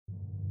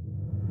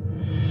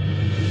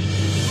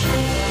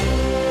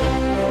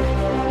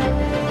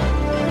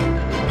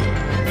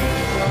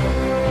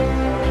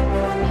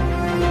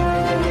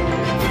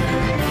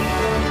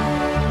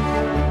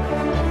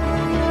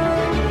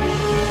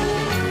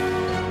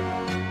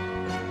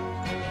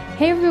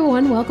Hey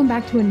everyone, welcome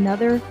back to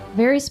another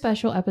very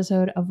special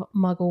episode of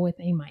Muggle with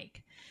a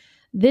Mic.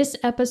 This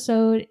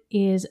episode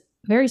is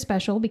very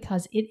special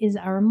because it is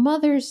our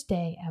Mother's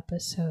Day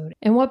episode.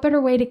 And what better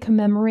way to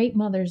commemorate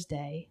Mother's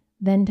Day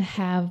than to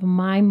have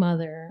my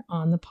mother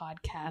on the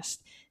podcast.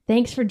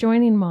 Thanks for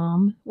joining,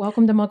 Mom.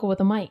 Welcome to Muggle with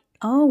a Mic.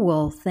 Oh,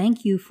 well,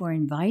 thank you for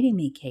inviting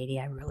me, Katie.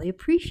 I really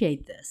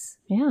appreciate this.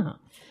 Yeah.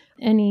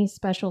 Any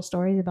special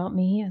stories about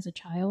me as a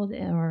child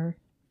or...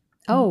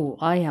 Oh,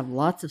 I have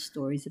lots of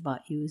stories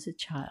about you as a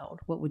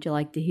child. What would you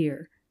like to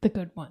hear? The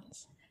good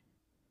ones.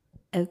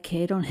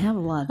 Okay, I don't have a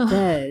lot of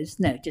those.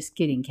 No, just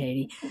kidding,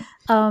 Katie.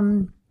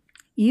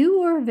 You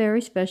were a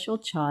very special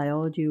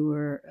child. You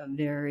were a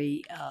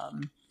very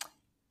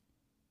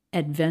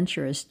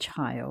adventurous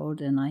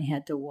child, and I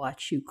had to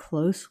watch you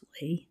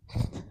closely,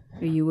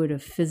 or you would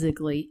have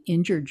physically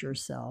injured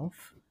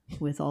yourself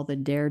with all the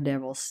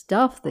daredevil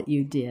stuff that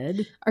you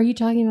did. Are you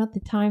talking about the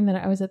time that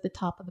I was at the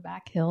top of the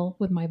back hill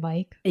with my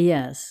bike?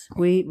 Yes,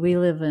 we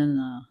live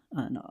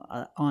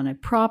on a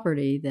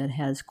property that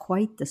has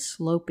quite the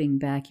sloping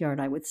backyard.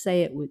 I would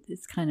say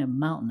it's kind of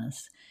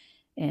mountainous.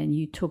 And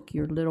you took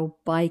your little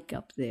bike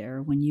up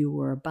there when you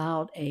were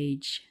about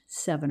age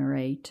 7 or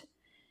 8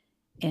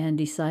 and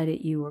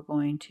decided you were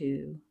going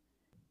to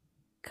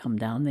come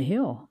down the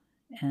hill.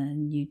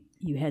 And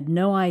you had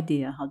no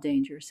idea how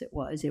dangerous it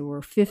was. There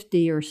were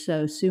 50 or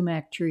so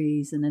sumac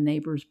trees and a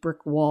neighbor's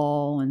brick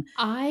wall. And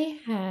I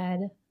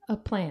had a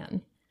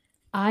plan.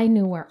 I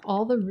knew where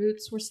all the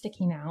roots were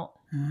sticking out.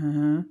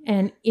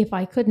 And if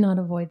I could not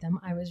avoid them,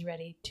 I was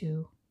ready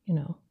to,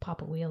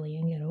 pop a wheelie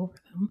and get over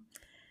them.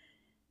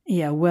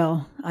 Yeah,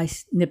 well, I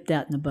nipped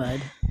that in the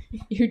bud.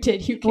 You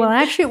did. Well,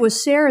 actually, it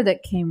was Sarah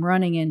that came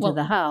running into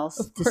the house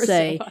to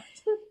say,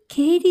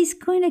 Katie's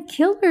going to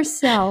kill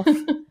herself.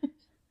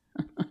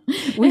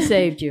 We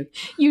saved you.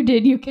 You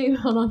did. You came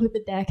out onto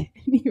the deck and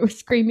you were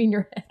screaming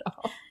your head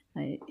off.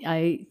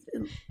 I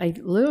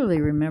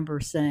literally remember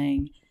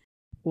saying,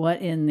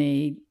 "What in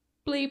the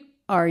bleep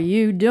are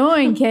you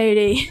doing,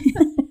 Katie?"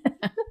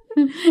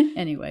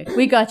 Anyway,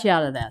 we got you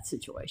out of that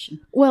situation.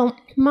 Well,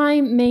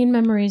 my main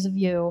memories of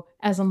you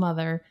as a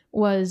mother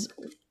was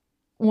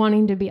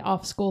wanting to be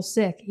off school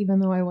sick, even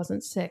though I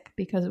wasn't sick,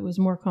 because it was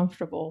more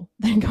comfortable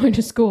than going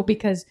to school,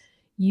 because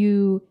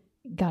you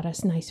got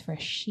us nice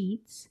fresh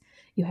sheets.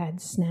 You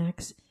had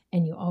snacks,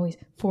 and you always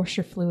force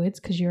your fluids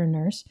because you're a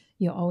nurse.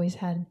 You always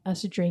had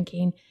us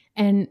drinking.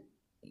 And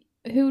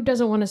who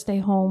doesn't want to stay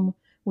home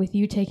with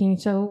you taking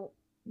so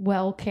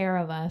well care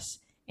of us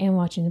and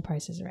watching The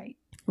Price is Right?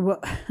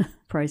 Well,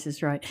 Price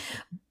is Right.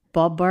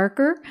 Bob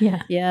Barker?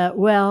 Yeah. Yeah,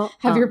 well...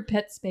 Have your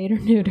pet spayed or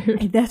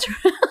neutered? That's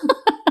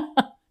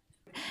right.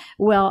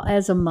 Well,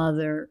 as a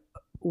mother,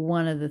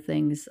 one of the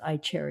things I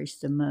cherished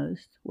the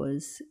most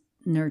was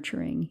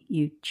nurturing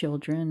you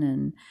children,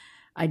 and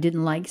I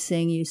didn't like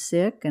seeing you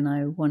sick, and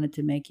I wanted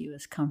to make you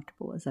as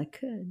comfortable as I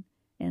could.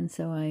 And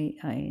so I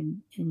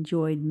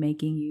enjoyed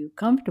making you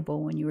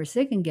comfortable when you were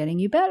sick and getting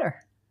you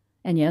better.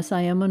 And yes,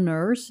 I am a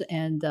nurse,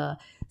 and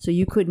so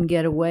you couldn't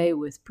get away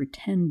with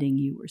pretending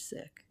you were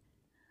sick.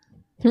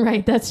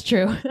 Right, that's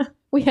true.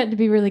 We had to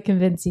be really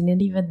convincing,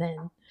 and even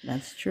then...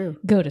 That's true.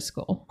 Go to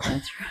school.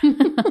 That's right.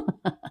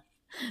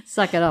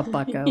 Suck it up,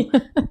 bucko.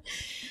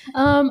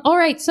 Yeah. All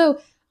right,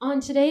 so on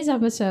today's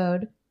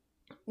episode,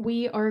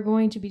 we are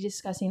going to be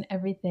discussing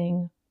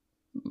everything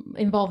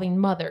involving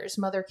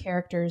mother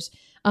characters.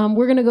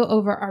 We're going to go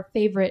over our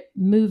favorite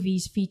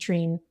movies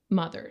featuring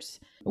mothers.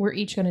 We're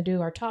each going to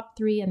do our top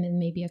 3 and then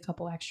maybe a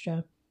couple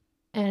extra.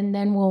 And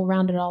then we'll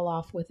round it all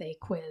off with a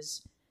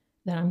quiz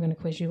that I'm going to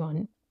quiz you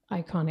on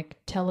iconic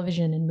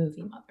television and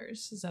movie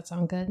mothers. Does that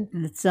sound good?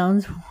 That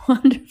sounds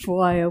wonderful.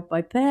 I hope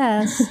I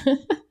pass.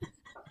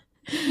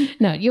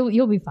 No,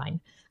 you'll be fine.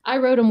 I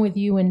wrote them with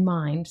you in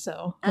mind,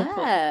 so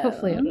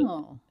hopefully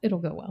it'll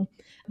go well.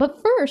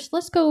 But first,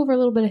 let's go over a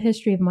little bit of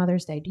history of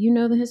Mother's Day. Do you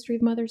know the history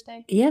of Mother's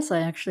Day? Yes, I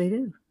actually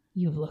do.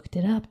 You looked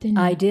it up, didn't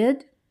you? I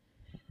did.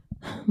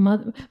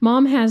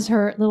 Mom has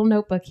her little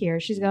notebook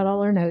here. She's got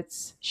all her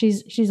notes.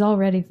 She's all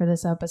ready for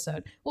this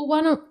episode. Well,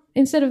 why don't,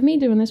 instead of me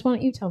doing this, why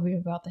don't you tell me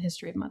about the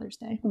history of Mother's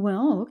Day?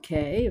 Well,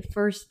 okay.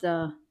 First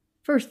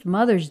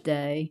Mother's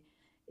Day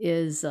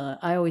is,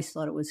 I always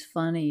thought it was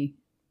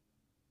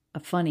a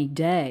funny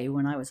day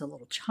when I was a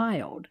little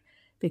child,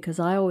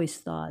 because I always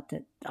thought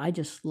that I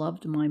just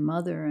loved my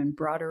mother and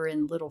brought her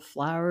in little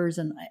flowers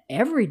and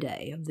every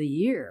day of the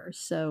year.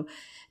 So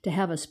to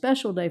have a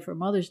special day for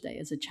Mother's Day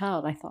as a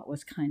child, I thought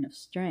was kind of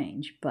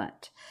strange.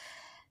 But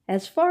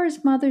as far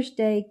as Mother's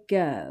Day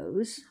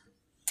goes,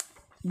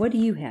 what do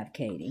you have,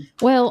 Katie?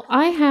 Well,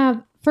 I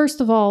have,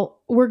 first of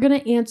all, we're going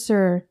to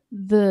answer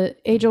the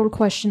age-old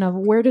question of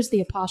where does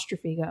the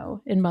apostrophe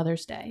go in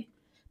Mother's Day?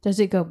 Does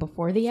it go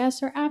before the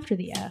S or after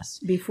the S?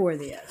 Before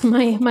the S.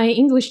 My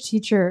English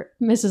teacher,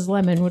 Mrs.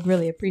 Lemon, would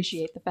really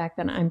appreciate the fact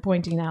that I'm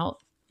pointing out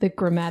the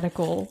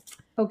grammatical,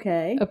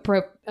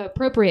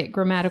 appropriate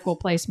grammatical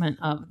placement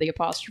of the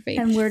apostrophe.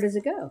 And where does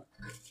it go?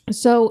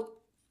 So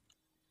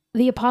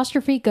the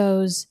apostrophe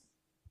goes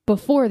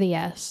before the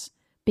S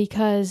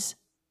because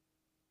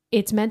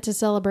it's meant to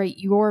celebrate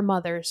your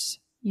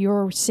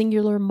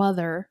singular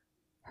mother,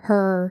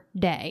 her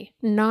day.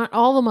 Not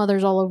all the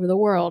mothers all over the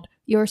world.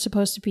 You're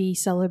supposed to be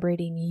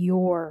celebrating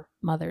your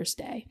Mother's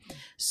Day.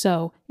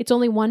 So it's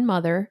only one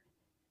Mother's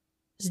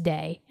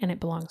Day, and it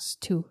belongs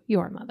to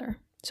your mother.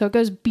 So it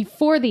goes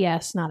before the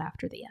S, not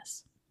after the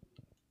S.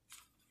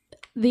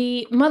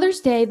 The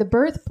Mother's Day, the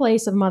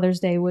birthplace of Mother's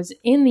Day was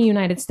in the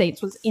United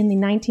States, was in the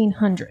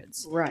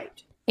 1900s.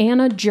 Right.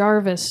 Anna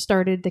Jarvis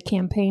started the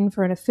campaign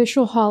for an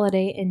official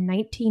holiday in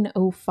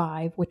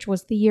 1905, which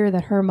was the year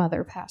that her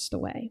mother passed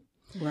away.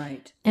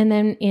 Right. And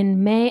then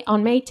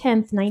on May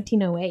 10th,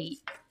 1908,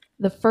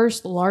 the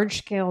first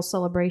large-scale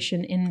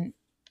celebration in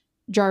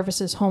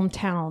Jarvis's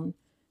hometown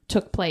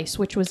took place,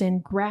 which was in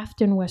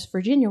Grafton, West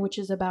Virginia, which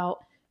is about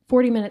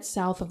 40 minutes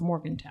south of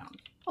Morgantown.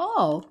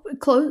 Oh,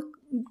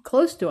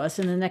 close to us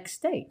in the next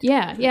state.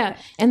 Yeah, yeah.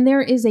 And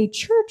there is a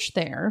church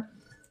there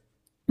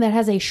that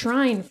has a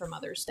shrine for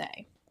Mother's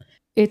Day.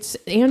 It's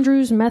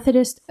Andrews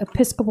Methodist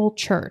Episcopal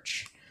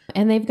Church.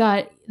 And they've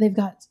got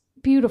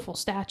beautiful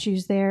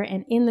statues there.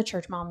 And in the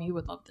church, Mom, you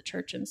would love the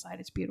church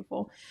inside. It's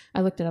beautiful.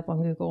 I looked it up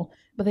on Google.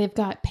 But they've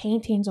got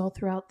paintings all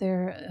throughout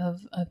there of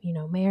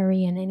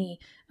Mary and any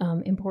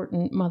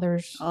important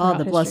mothers. Oh, the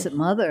history. Blessed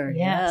Mother.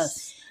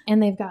 Yes.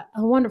 And they've got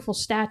a wonderful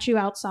statue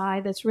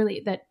outside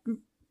that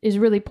is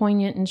really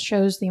poignant and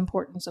shows the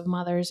importance of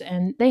mothers.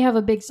 And they have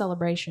a big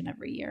celebration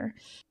every year.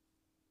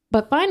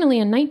 But finally,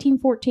 in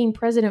 1914,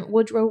 President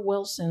Woodrow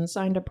Wilson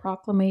signed a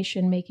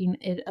proclamation making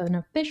it an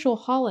official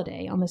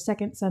holiday on the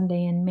second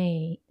Sunday in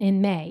May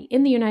in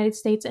the United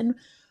States and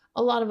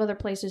a lot of other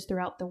places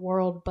throughout the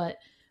world. But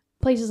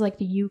places like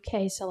the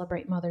UK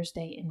celebrate Mother's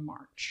Day in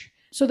March.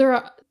 So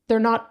they're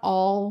not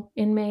all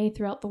in May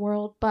throughout the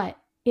world, but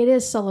it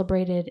is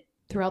celebrated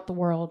throughout the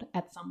world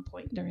at some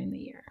point during the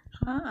year.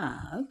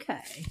 Ah,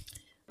 okay.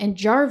 And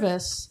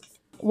Jarvis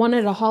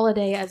wanted a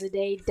holiday as a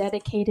day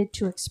dedicated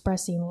to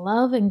expressing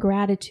love and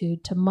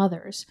gratitude to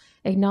mothers,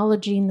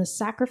 acknowledging the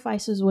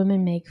sacrifices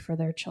women make for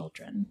their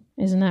children.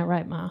 Isn't that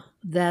right, Ma?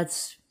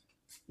 That's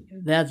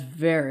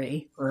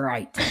very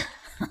right,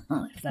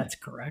 if that's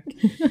correct.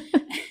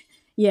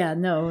 Yeah,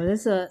 no,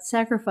 this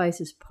sacrifice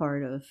is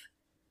part of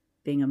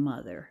being a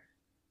mother,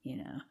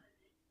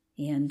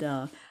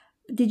 And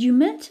did you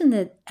mention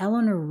that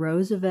Eleanor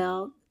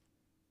Roosevelt,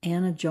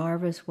 Anna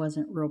Jarvis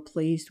wasn't real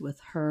pleased with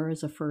her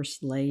as a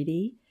first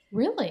lady?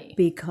 Really?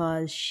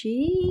 Because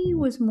she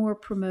was more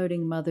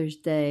promoting Mother's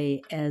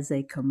Day as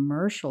a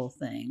commercial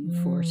thing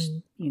for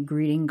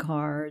greeting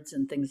cards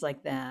and things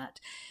like that,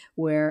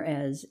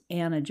 whereas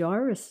Anna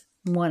Jarvis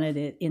wanted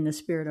it in the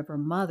spirit of her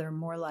mother,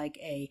 more like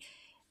a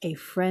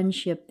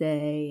friendship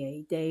day,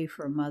 a day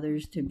for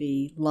mothers to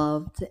be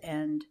loved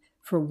and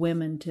for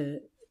women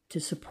to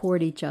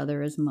support each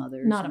other as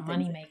mothers. Not a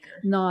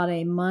moneymaker. Not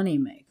a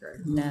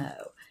moneymaker, no.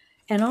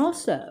 And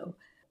also,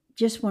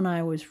 just when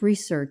I was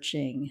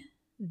researching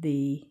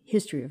the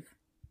history of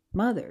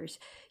mothers,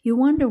 you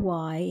wonder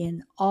why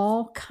in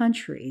all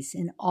countries,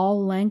 in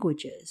all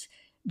languages,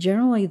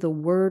 generally the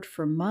word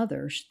for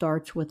mother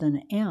starts with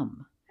an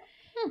M.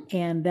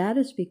 And that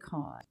is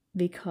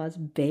because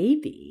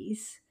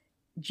babies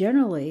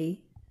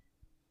generally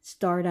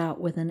start out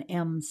with an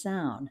M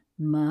sound.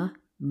 Mom,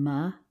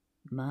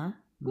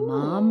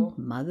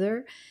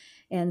 mother.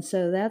 And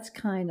so that's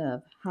kind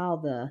of how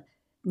the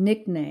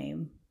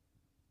nickname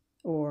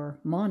or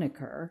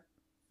moniker,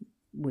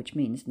 which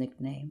means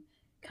nickname,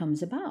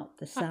 comes about.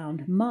 The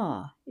sound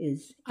ma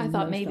is I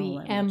thought maybe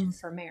M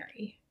for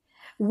Mary.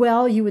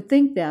 Well, you would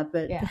think that,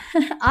 but yeah.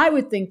 I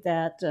would think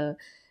that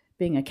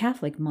being a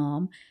Catholic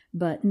mom,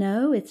 but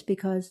no, it's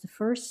because the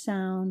first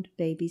sound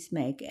babies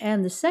make,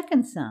 and the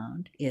second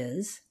sound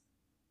is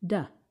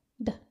duh.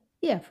 Duh.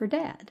 Yeah, for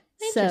dad.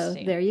 So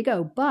there you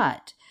go.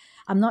 But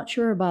I'm not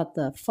sure about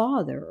the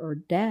father or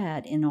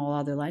dad in all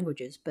other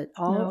languages, but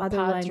all other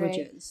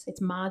languages.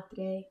 It's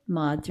madre.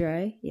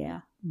 Madre,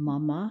 yeah.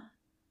 Mama,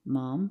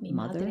 mom, Mi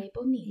mother. Madre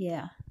bonita.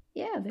 Yeah.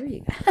 Yeah, there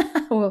you go.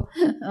 Well,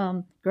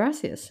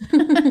 gracias.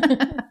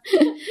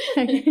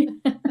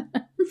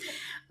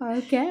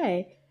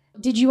 Okay.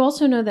 Did you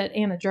also know that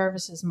Anna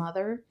Jarvis's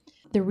mother,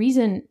 the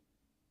reason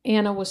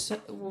Anna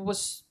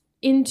was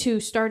into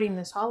starting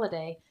this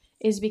holiday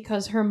is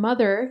because her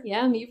mother,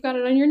 you've got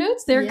it on your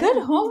notes there. Yeah.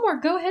 Good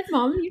homework. Go ahead,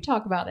 Mom. You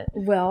talk about it.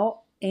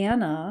 Well,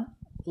 Anna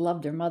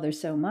loved her mother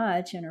so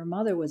much, and her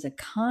mother was a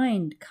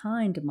kind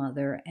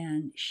mother,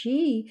 and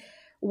she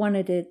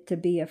wanted it to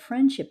be a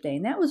friendship day.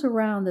 And that was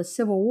around the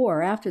Civil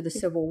War, after the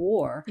Civil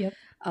War,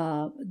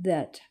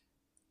 that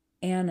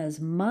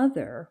Anna's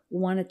mother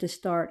wanted to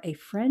start a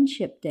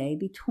friendship day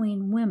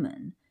between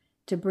women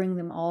to bring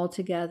them all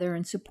together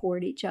and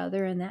support each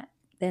other, and that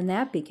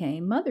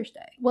became Mother's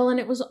Day. Well, and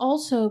it was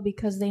also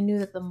because they knew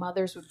that the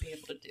mothers would be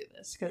able to do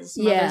this because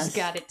mothers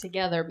got it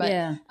together.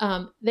 But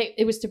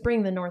it was to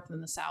bring the North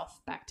and the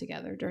South back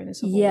together during the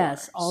Civil War.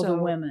 Yes, all the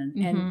women.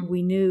 And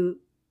we knew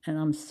And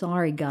I'm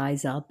sorry,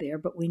 guys out there,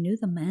 but we knew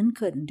the men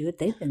couldn't do it.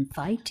 They've been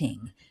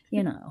fighting,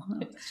 you know.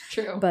 It's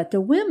true. But the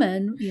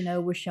women, you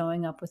know, were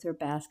showing up with their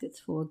baskets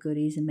full of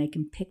goodies and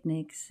making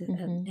picnics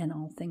and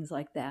all things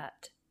like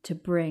that to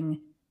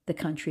bring the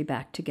country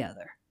back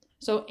together.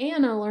 So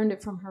Anna learned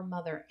it from her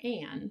mother,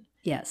 Anne.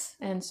 Yes.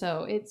 And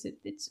so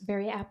it's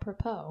very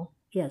apropos.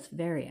 Yes,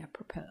 very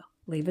apropos.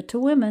 Leave it to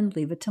women,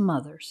 leave it to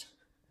mothers.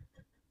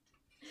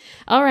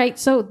 All right,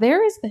 so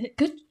there is the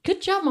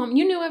good job, Mom.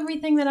 You knew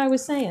everything that I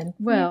was saying.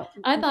 Well,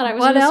 I thought I was.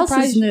 What else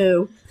surprise is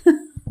new?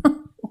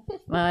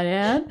 My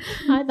dad?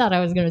 I thought I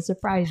was going to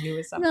surprise you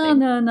with something.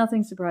 No,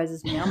 nothing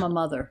surprises me. I'm a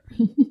mother.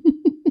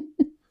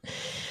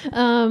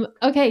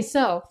 Okay,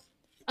 so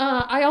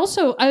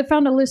I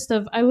found a list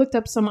of. I looked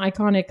up some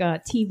iconic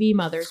TV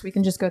mothers. We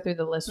can just go through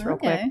the list real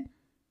quick.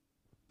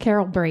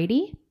 Carol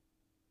Brady.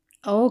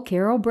 Oh,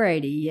 Carol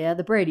Brady. Yeah,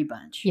 the Brady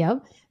Bunch.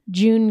 Yep.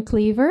 June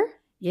Cleaver.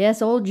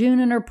 Yes, old June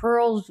and her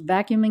pearls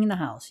vacuuming the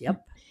house.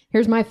 Yep.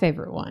 Here's my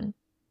favorite one,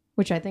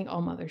 which I think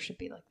all mothers should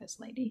be like this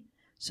lady.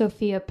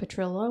 Sophia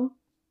Petrillo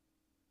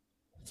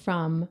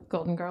from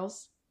Golden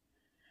Girls.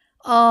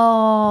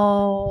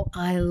 Oh,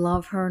 I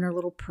love her and her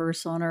little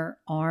purse on her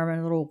arm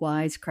and little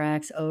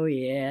wisecracks. Oh,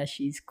 yeah,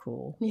 she's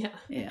cool. Yeah.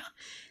 Yeah.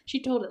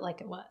 She told it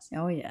like it was.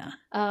 Oh, yeah.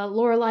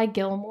 Lorelai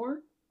Gilmore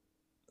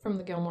from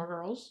the Gilmore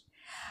Girls.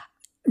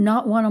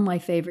 Not one of my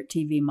favorite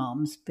TV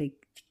moms, but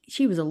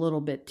she was a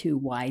little bit too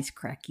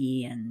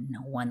wisecracky and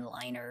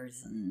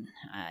one-liners, and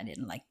I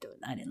didn't like her.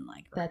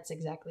 That's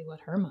exactly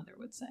what her mother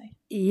would say.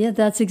 Yeah,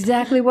 that's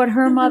exactly what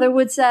her mother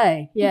would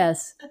say.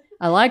 Yes,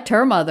 I liked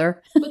her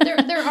mother. But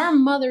there are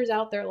mothers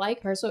out there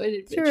like her, so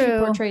she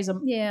portrays a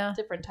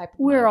different type of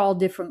We're mother. all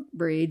different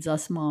breeds,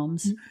 us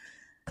moms.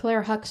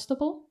 Claire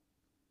Huxtable.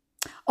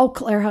 Oh,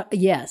 Claire,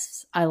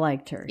 yes, I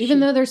liked her. Even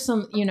though there's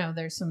some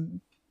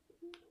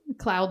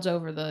clouds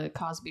over the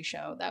Cosby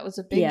Show. That was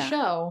a big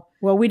show.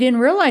 Well, we didn't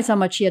realize how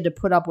much she had to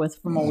put up with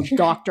from old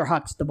Dr.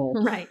 Huxtable.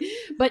 Right.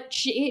 But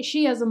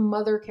she as a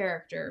mother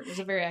character was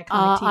a very iconic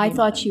TV I thought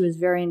mother. she was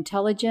very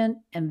intelligent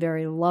and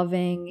very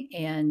loving,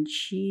 and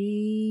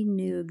she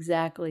knew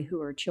exactly who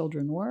her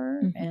children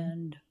were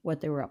and what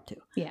they were up to.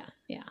 Yeah,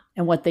 yeah.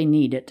 And what they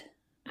needed.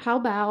 How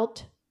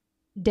about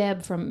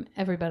Deb from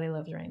Everybody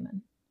Loves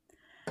Raymond?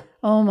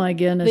 Oh, my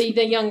goodness.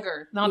 The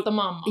younger, not the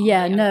mom.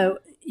 Yeah, no.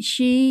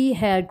 She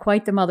had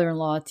quite the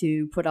mother-in-law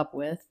to put up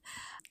with,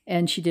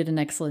 and she did an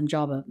excellent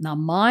job of it. Now,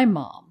 my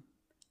mom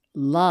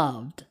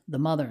loved the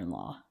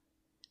mother-in-law.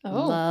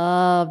 Oh.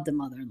 Loved the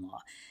mother-in-law.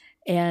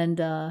 And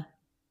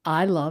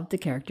I loved the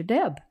character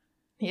Deb.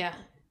 Yeah.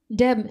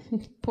 Deb,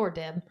 poor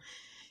Deb.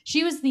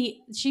 She was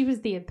the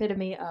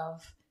epitome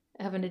of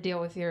having to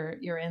deal with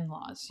your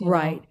in-laws.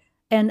 Right.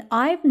 And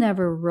I've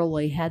never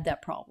really had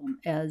that problem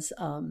as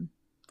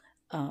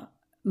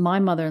my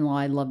mother-in-law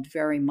I loved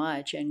very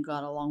much and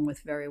got along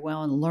with very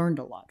well and learned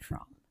a lot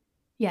from.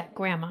 Yeah,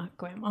 grandma.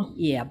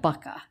 Yeah,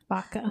 Baca.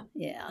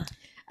 Yeah.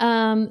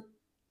 How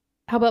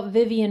about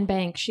Vivian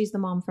Banks? She's the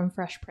mom from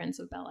Fresh Prince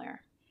of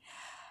Bel-Air.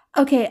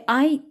 Okay,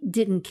 I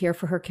didn't care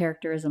for her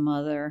character as a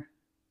mother.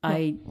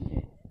 No.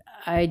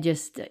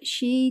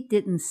 She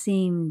didn't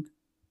seem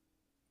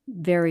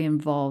very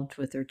involved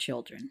with her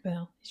children.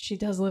 Well, she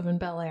does live in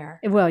Bel-Air.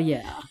 Well,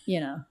 yeah,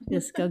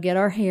 just go get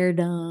our hair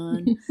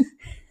done.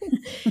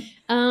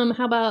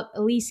 How about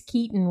Elise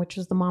Keaton, which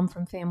was the mom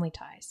from Family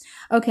Ties?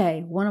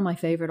 Okay, one of my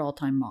favorite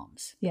all-time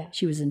moms. Yeah.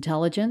 She was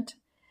intelligent.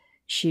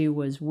 She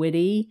was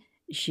witty.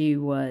 She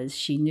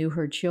knew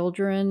her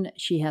children.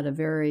 She had a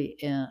very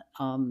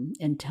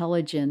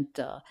intelligent,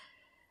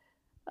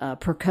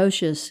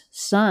 precocious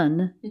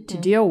son to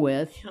deal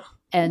with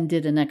and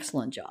did an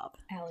excellent job.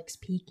 Alex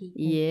P. Keaton.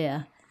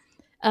 Yeah.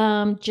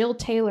 Jill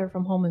Taylor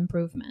from Home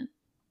Improvement.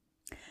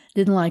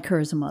 Didn't like her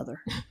as a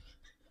mother.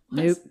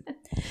 Nope.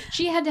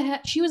 She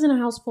was in a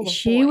house full of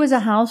She boys. was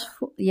a house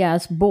full,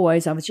 yes,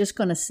 boys. I was just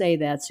going to say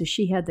that. So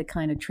she had to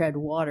kind of tread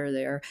water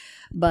there.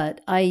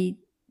 But I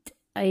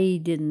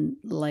didn't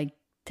like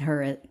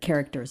her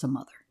character as a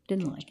mother.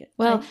 Didn't like it.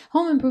 Well,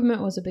 Home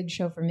Improvement was a big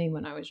show for me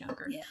when I was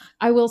younger. Yeah.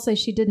 I will say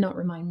she did not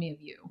remind me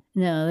of you.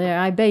 No,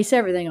 I base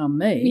everything on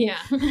me. Yeah.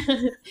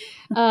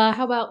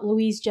 How about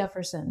Louise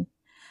Jefferson?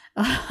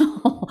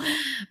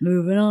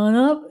 Moving on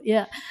up.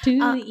 Yeah. To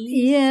the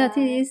east side. To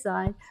the east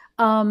side.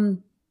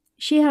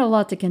 She had a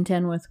lot to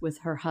contend with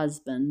her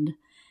husband.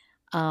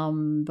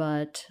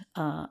 But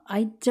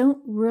I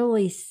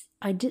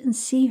didn't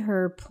see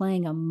her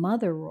playing a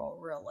mother role,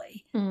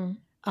 really. Mm.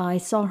 I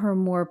saw her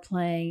more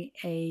playing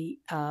a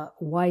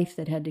wife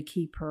that had to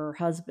keep her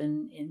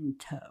husband in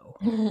tow.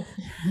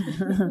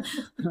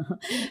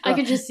 I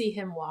could just see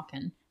him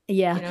walking.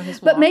 Yeah, his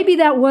but walk. maybe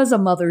that was a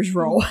mother's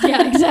role.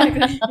 Yeah,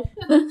 exactly.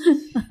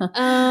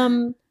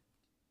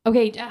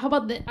 Okay, how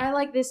about I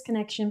like this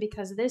connection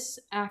because this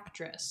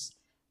actress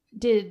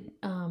did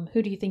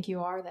Who Do You Think You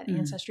Are, that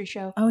Ancestry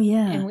show. Oh,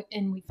 yeah.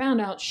 And we found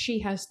out she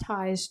has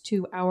ties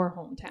to our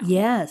hometown.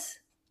 Yes.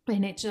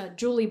 And it's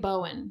Julie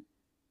Bowen,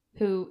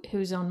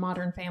 who's on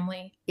Modern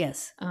Family.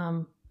 Yes.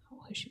 Who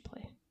does she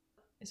play?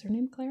 Is her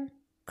name Claire?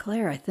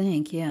 Claire, I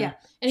think, yeah. Yeah.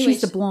 Anyways,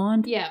 she's the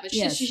blonde. Yeah, but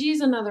Yes.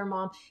 she's another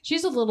mom.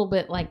 She's a little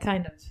bit like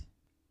kind of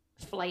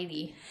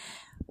flighty.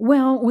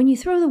 Well, when you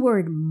throw the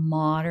word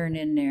modern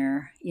in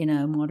there,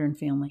 Modern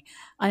Family,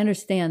 I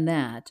understand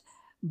that.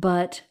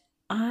 But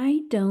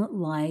I don't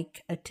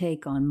like a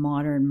take on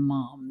modern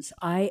moms.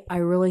 I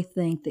really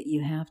think that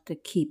you have to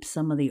keep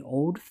some of the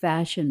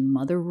old-fashioned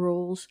mother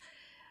rules.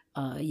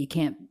 You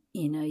can't,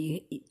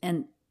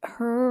 and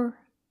her,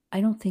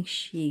 I don't think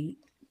she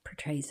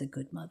portrays a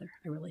good mother.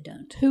 I really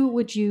don't. Who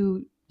would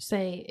you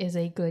say is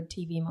a good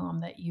TV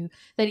mom that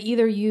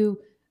either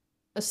you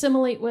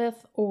assimilate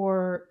with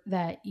or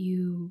that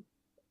you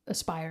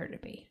aspire to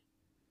be?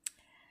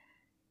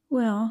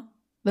 Well,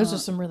 those are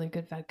some really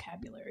good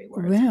vocabulary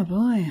words. Well,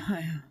 boy,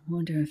 I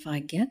wonder if I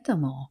get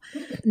them all.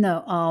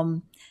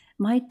 No,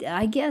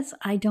 I guess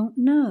I don't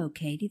know,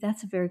 Katie.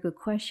 That's a very good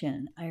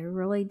question. I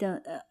really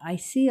don't.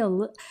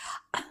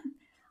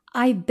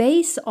 I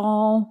base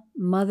all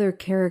mother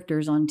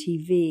characters on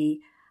TV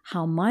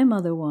how my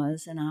mother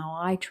was and how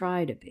I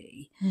try to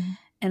be. Mm-hmm.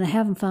 And I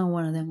haven't found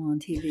one of them on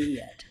TV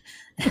yet.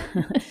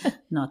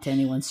 Not to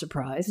anyone's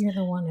surprise. You're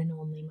the one and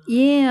only mom.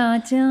 Yeah, I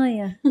tell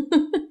you.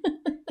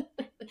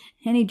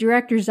 Any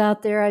directors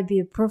out there, I'd be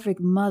a perfect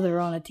mother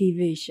on a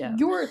TV show.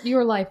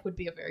 Your life would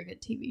be a very good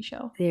TV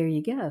show. There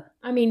you go.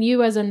 I mean,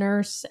 you as a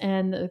nurse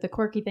and the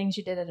quirky things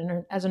you did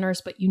as a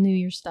nurse, but you knew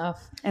your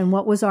stuff. And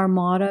what was our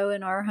motto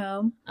in our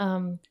home?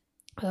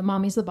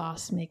 Mommy's the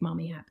boss, make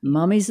mommy happy.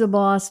 Mommy's the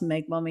boss,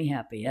 make mommy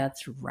happy.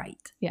 That's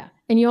right. Yeah.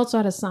 And you also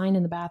had a sign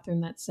in the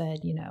bathroom that said,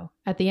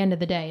 at the end of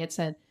the day, it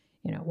said,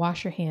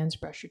 wash your hands,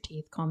 brush your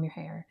teeth, comb your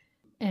hair,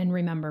 and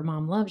remember,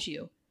 mom loves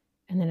you.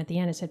 And then at the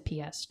end it said,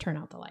 P.S., turn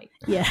out the light.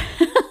 Yeah.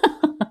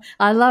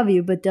 I love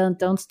you, but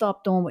don't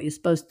stop doing what you're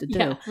supposed to do.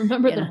 Yeah,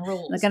 remember the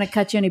rules. I'm not going to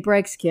cut you any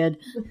breaks, kid.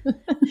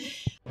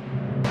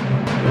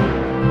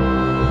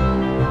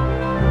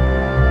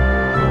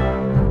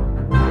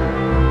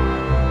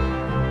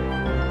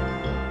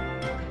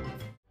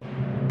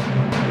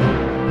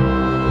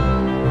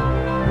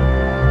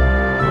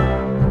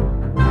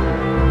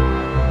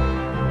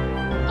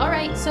 All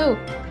right, so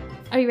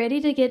are you ready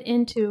to get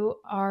into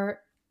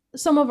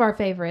some of our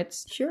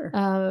favorites?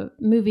 Sure.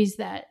 Movies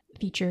that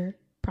feature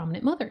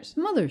prominent mothers.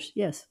 Mothers,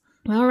 yes.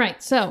 All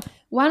right. So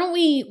why don't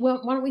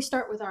we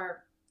start with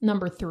our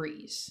number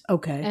 3s?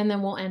 Okay. And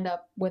then we'll end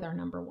up with our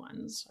number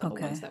 1s. Okay.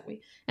 The ones that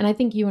and I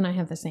think you and I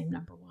have the same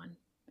number 1.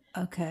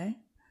 Okay.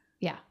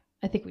 Yeah,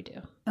 I think we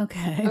do.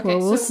 Okay. Well,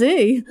 we'll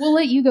see. We'll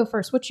let you go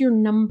first. What's your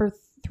number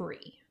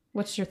 3?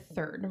 What's your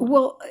third one?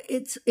 Well,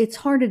 it's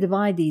hard to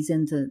divide these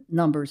into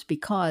numbers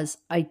because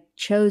I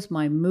chose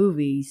my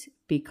movies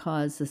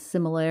because the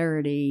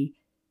similarity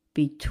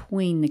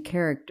between the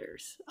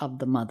characters of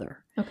the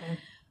mother. Okay.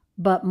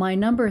 But my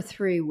number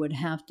 3 would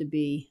have to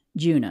be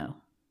Juno.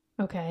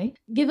 Okay.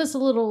 Give us a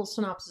little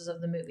synopsis of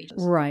the movie.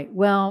 Right.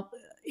 Well,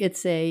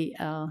 it's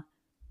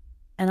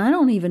and I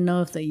don't even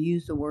know if they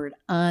use the word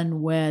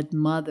unwed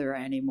mother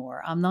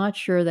anymore. I'm not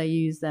sure they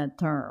use that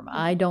term.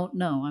 I don't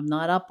know. I'm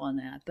not up on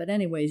that. But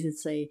anyways,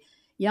 it's a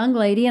young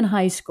lady in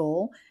high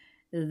school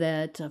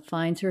that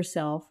finds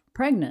herself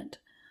pregnant.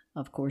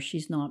 Of course,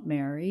 she's not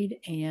married,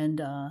 and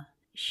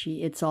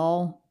it's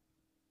all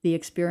the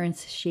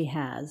experience she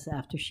has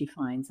after she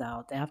finds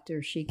out,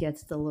 after she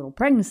gets the little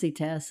pregnancy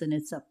test, and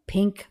it's a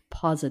pink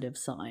positive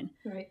sign.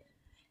 Right.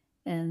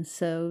 And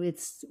so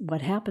it's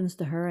what happens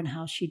to her and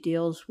how she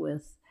deals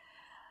with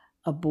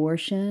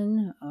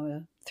abortion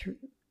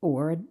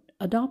or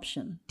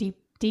adoption.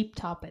 Deep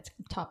topics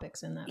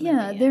in that movie.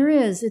 Yeah, there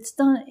is. It's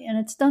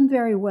done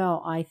very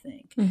well, I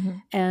think. Mm-hmm.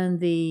 And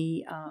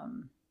the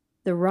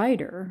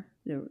writer,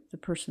 the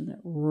person that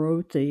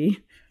wrote the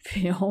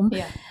film,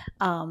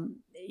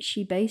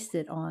 she based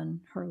it on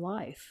her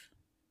life.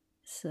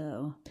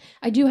 So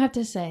I do have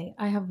to say,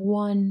 I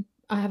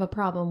have a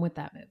problem with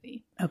that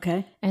movie.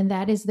 Okay. And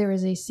that is there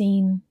is a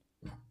scene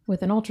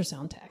with an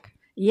ultrasound tech.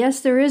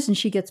 Yes, there is, and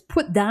she gets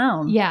put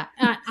down. Yeah,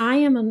 I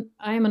am an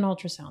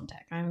ultrasound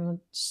tech. I'm a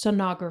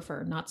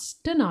sonographer, not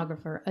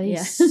stenographer,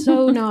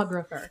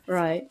 sonographer.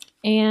 Right.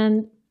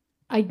 And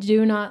I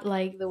do not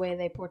like the way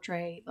they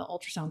portray the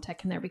ultrasound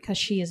tech in there because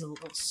she is a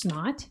little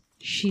snot.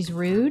 She's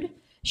rude.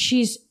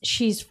 She's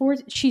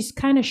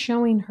kind of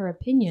showing her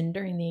opinion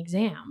during the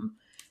exam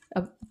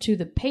to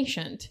the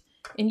patient.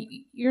 And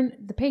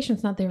the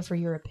patient's not there for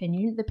your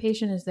opinion. The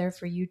patient is there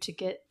for you to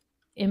get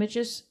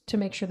images to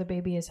make sure the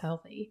baby is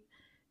healthy.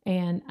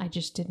 And I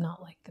just did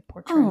not like the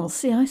portrayal. Oh,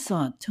 see, I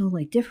saw it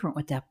totally different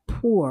with that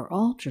poor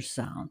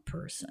ultrasound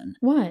person.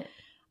 What?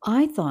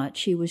 I thought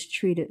she was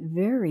treated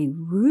very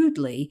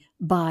rudely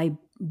by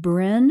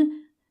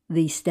Bryn,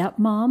 the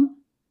stepmom.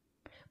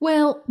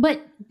 Well,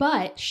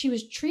 but she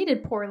was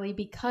treated poorly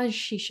because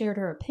she shared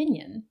her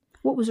opinion.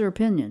 What was her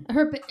opinion?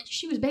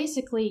 She was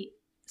basically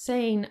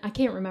saying, I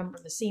can't remember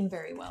the scene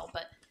very well,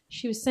 but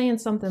she was saying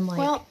something like,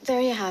 well, there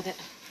you have it.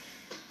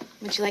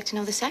 Would you like to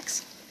know the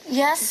sex?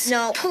 Yes.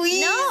 No.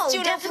 Please. No,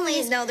 Juno, definitely.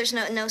 please. No, there's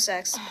no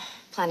sex.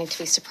 Planning to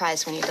be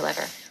surprised when you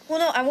deliver. Well,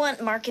 no, I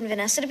want Mark and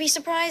Vanessa to be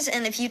surprised,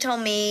 and if you tell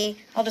me,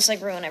 I'll just,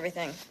 ruin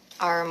everything.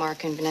 Are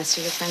Mark and Vanessa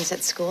your friends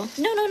at school?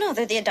 No.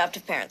 They're the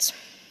adoptive parents.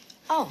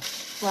 Oh,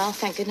 well,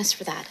 thank goodness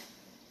for that.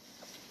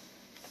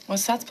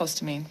 What's that supposed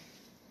to mean?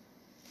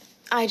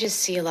 I just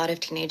see a lot of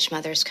teenage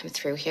mothers come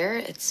through here.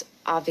 It's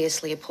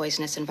obviously a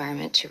poisonous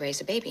environment to raise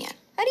a baby in.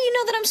 How do you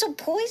know that I'm so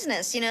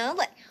poisonous, you know?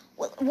 Like,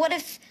 what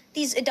if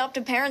these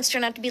adoptive parents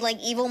turn out to be like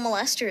evil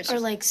molesters? Or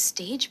like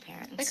stage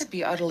parents. They could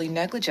be utterly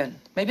negligent.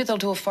 Maybe they'll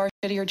do a far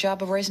shittier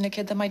job of raising a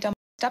kid than my dumb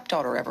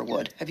stepdaughter ever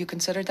would. Have you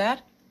considered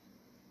that?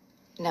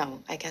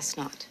 No, I guess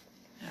not.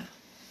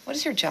 What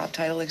is your job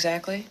title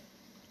exactly?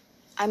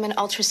 I'm an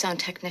ultrasound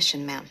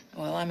technician, ma'am.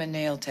 Well, I'm a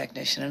nail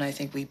technician, and I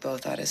think we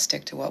both ought to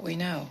stick to what we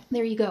know.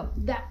 There you go.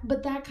 That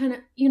kind of,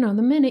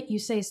 the minute you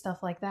say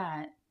stuff like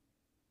that,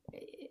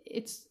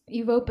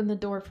 you've opened the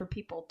door for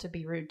people to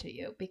be rude to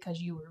you because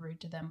you were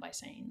rude to them by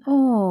saying that.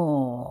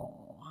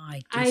 Oh,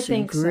 I I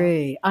think so.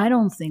 disagree. I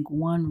don't think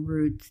one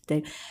rude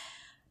thing.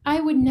 I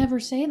would never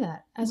say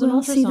that as an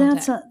Well, see,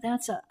 ultrasound tech,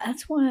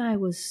 that's why I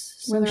was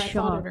so whether I shocked.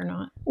 thought it or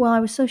not. Well, I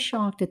was so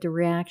shocked at the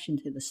reaction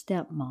to the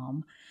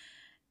stepmom,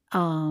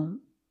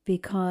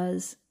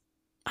 because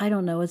I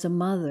don't know, as a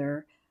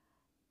mother,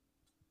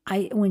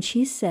 when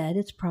she said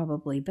it's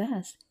probably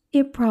best,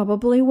 it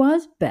probably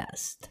was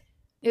best.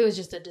 It was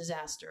just a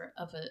disaster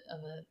of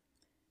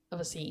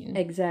a scene.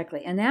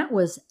 Exactly, and that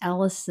was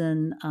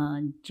Allison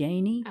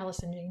Janney.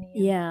 Allison Janney.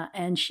 Yeah,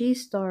 and she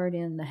starred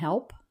in The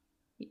Help.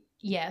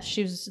 Yes,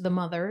 she was the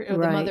mother, or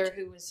Right. the mother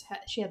who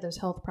she had those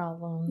health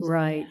problems.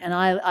 Right, and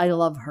I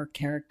love her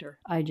character.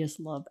 I just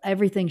love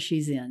everything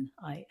she's in.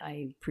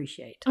 I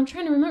appreciate. I'm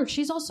trying to remember.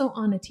 She's also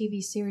on a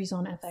TV series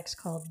on FX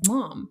called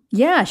Mom.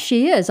 Yeah,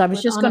 she is. I was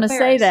With just Anna going to say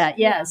Faris. that.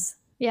 Yes.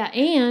 Yeah,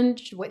 and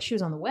she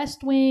was on The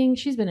West Wing.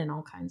 She's been in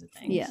all kinds of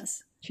things.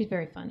 Yes. She's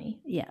very funny.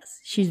 Yes.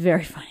 She's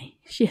very funny.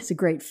 She has a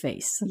great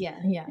face. Yeah.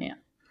 Yeah.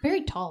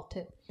 Very tall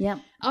too. Yeah.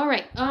 All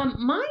right.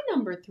 My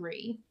number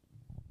 3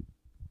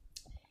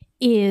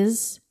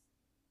 is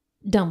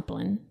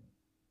Dumplin',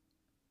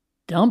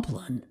 which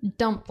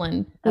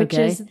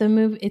Okay. is the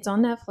movie. It's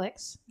on Netflix.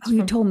 It's Oh, you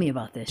from told me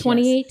about this. yes.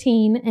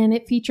 2018, and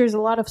it features a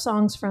lot of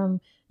songs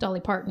from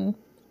Dolly Parton.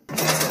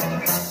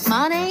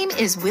 My name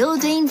is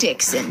Willadine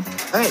Dixon.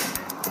 Hey,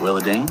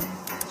 Willadine.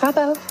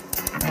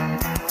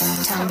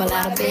 Tumble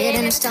out of bed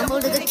and stumble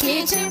to the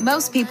kitchen.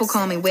 Most people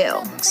call me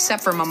Will,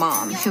 except for my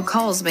mom, who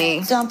calls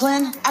me.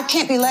 Dumplin', I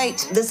can't be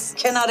late. This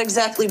cannot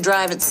exactly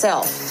drive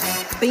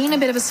itself. Being a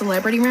bit of a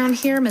celebrity around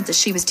here meant that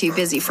she was too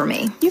busy for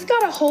me. You've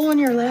got a hole in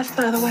your left,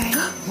 by the way.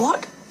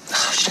 What?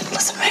 Oh, shit,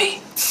 listen to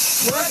me.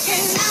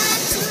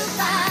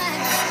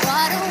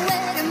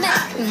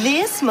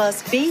 This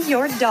must be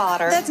your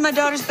daughter. That's my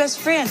daughter's best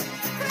friend.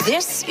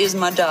 This is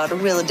my daughter,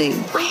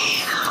 Willadine.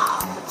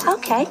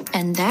 Okay.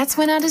 And that's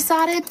when I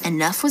decided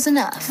enough was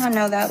enough. I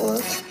know that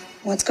look.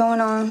 What's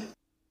going on?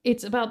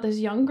 It's about this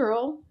young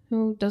girl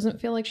who doesn't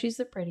feel like she's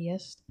the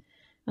prettiest.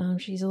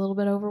 She's a little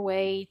bit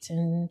overweight,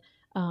 and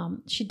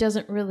she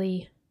doesn't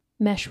really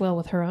mesh well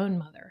with her own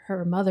mother.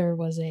 Her mother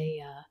was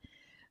a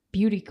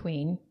beauty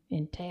queen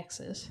in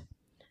Texas,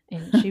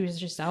 and she was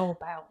just all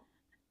about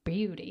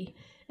beauty.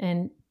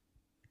 And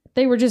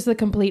they were just the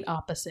complete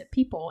opposite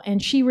people. And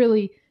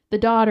the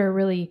daughter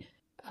really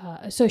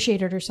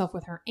associated herself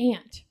with her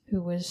aunt,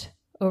 who was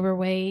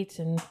overweight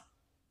and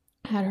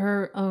had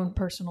her own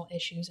personal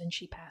issues, and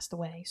she passed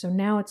away. So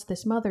now it's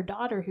this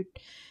mother-daughter who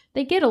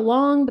they get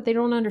along, but they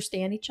don't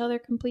understand each other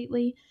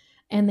completely,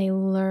 and they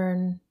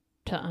learn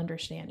to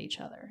understand each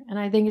other. And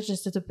I think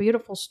it's a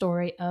beautiful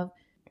story of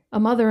a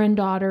mother and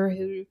daughter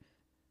who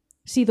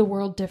see the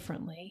world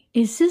differently.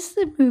 Is this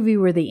the movie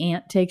where the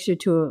aunt takes her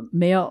to a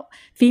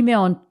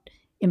female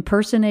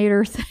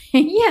impersonator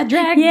thing? Yeah,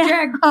 drag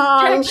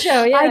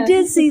show. Yeah, I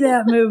did see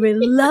that movie.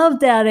 Love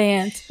that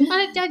aunt.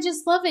 I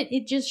just love it.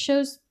 It just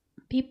shows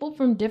people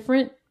from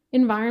different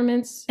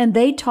environments. And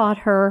they taught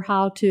her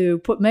how to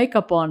put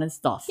makeup on and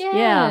stuff.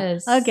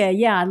 Yes. Yeah. Okay.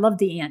 Yeah. I love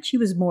the aunt. She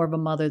was more of a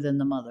mother than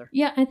the mother.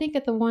 Yeah, I think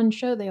at the one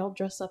show they all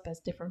dress up as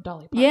different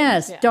Dolly Partons.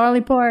 Yes. Yeah.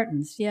 Dolly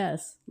Partons.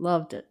 Yes.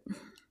 Loved it.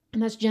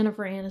 And that's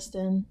Jennifer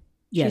Aniston.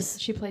 Yes.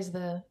 She plays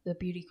the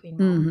beauty queen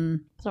mom. Mm-hmm.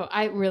 So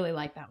I really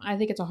like that one. I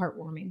think it's a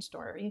heartwarming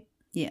story.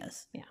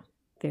 Yes. Yeah.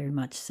 Very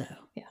much so.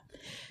 Yeah.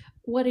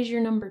 What is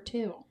your number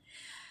 2?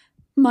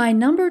 My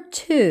number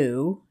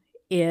 2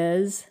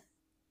 is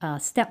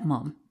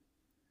Stepmom.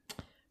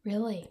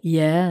 Really?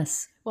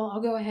 Yes. Well, I'll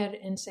go ahead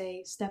and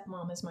say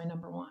Stepmom is my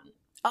number 1.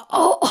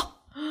 Oh.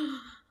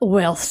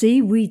 Well,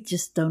 see, we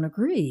just don't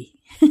agree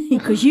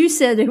because you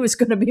said it was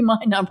going to be my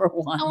number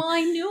 1. Oh, well,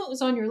 I knew it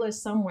was on your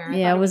list somewhere. I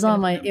Yeah, thought it was gonna on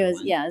be my. number It was.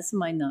 one. Yeah, it's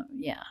my no.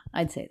 Yeah,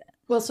 I'd say that.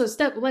 Well, so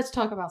let's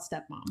talk about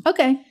Stepmom.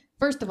 Okay.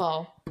 First of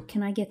all,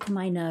 Can I get to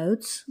my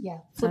notes? yeah,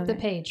 flip the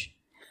Okay. page.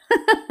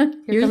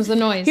 Here comes the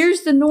noise.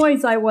 Here's the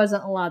noise I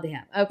wasn't allowed to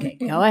have. Okay,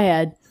 go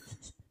ahead.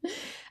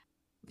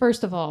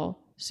 First of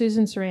all,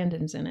 Susan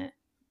Sarandon's in it,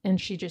 and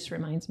she just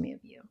reminds me of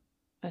you.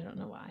 I don't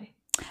know why.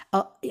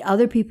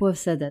 Other people have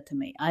said that to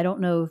me. I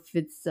don't know if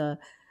it's.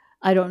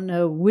 I don't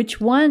know which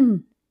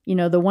one. You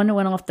know, the one that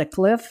went off the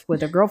cliff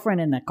with a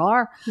girlfriend in the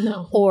car,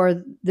 No.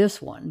 or this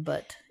one.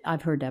 But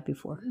I've heard that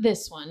before.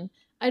 This one.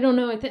 I don't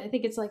know. I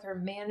think it's like her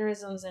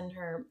mannerisms and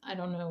her, I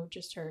don't know,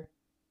 just her.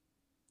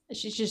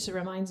 She just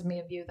reminds me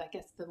of you. I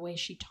guess the way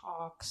she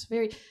talks,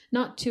 very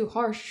not too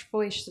harsh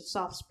voice,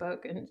 soft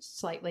spoken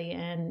slightly,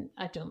 and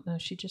I don't know.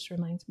 She just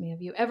reminds me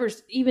of you.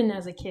 Even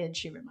as a kid,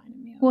 she reminded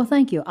me of. Well,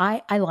 thank you.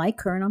 I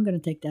like her, and I'm going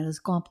to take that as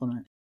a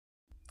compliment.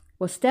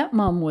 Well,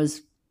 Stepmom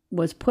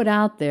was put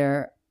out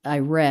there, I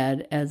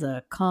read, as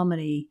a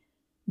comedy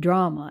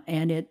drama,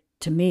 and it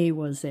to me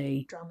was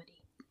a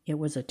dramedy. It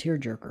was a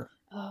tearjerker.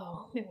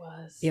 Oh, it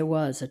was. It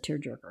was a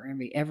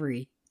tearjerker.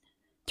 Every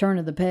turn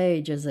of the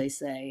page, as they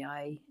say,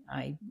 I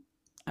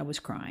was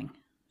crying.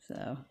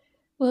 So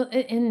well,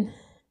 and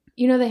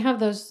they have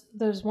those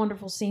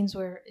wonderful scenes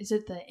where is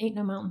it the "Ain't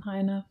No Mountain High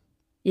Enough"?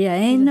 Yeah,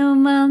 ain't no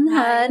mountain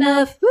high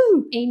enough.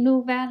 Woo! Ain't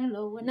no valley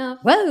low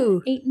enough.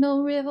 Whoa! Ain't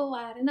no river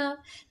wide enough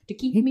to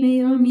keep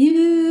me from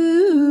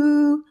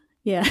you.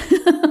 Yeah.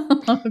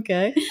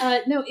 Okay.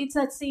 No, it's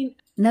that scene.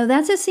 No,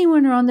 that's a scene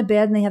when they're on the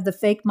bed and they have the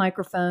fake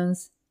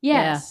microphones.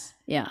 Yes.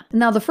 Yeah.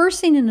 Now, the first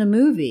scene in the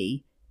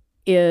movie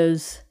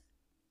is,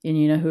 and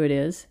you know who it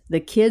is? The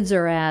kids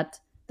are at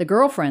the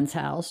girlfriend's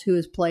house, who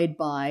is played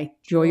by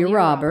Julia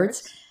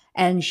Roberts.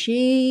 And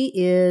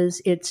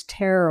it's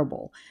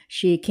terrible.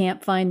 She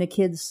can't find the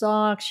kids'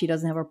 socks. She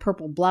doesn't have her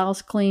purple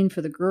blouse clean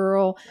for the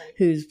girl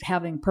who's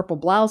having purple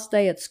blouse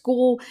day at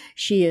school.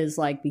 She is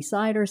like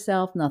beside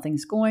herself.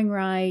 Nothing's going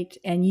right.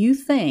 And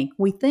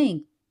we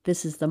think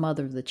this is the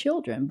mother of the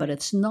children, but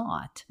it's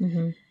not.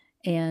 Mm-hmm.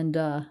 And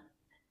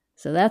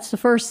so that's the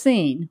first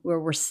scene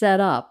where we're set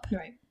up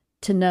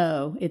to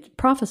know. It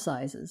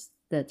prophesizes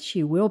that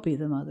she will be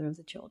the mother of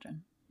the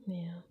children.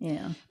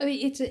 Yeah. I mean,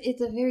 it's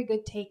a very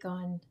good take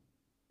on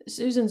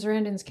Susan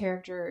Sarandon's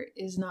character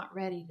is not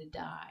ready to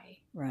die,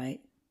 right?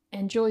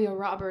 And Julia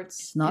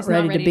Roberts is not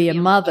ready to be a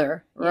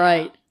mother,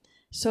 right? Yeah.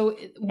 So,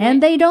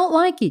 and they don't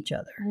like each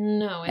other.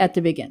 No, at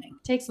the beginning,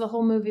 it takes the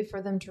whole movie for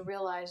them to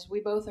realize we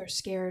both are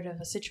scared of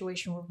a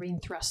situation we're being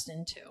thrust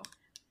into.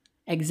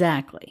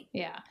 Exactly.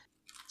 Yeah.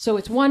 So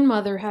it's one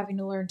mother having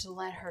to learn to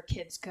let her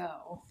kids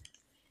go,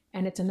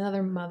 and it's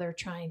another mother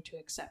trying to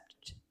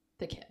accept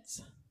the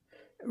kids.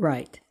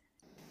 Right.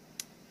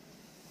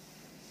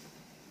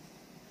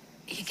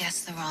 You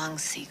guessed the wrong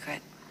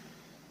secret.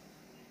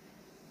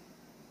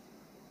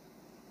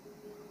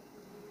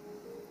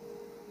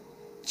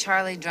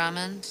 Charlie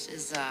Drummond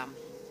is a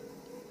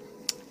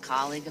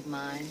colleague of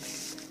mine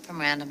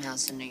from Random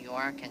House in New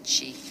York, and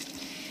she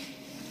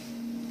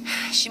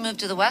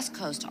moved to the West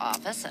Coast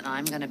office, and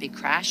I'm going to be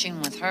crashing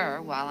with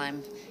her while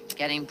I'm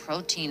getting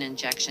protein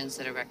injections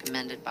that are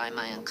recommended by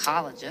my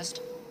oncologist.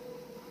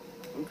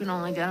 We can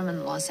only get them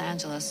in Los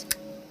Angeles.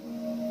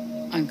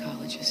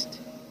 Oncologist?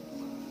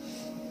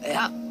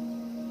 Yeah.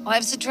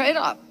 Life's a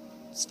trade-off.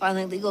 It's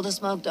finally legal to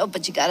smoke dope,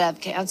 but you gotta have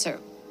cancer.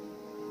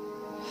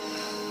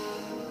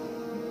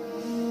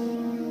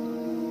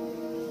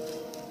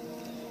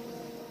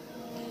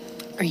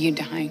 Are you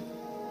dying?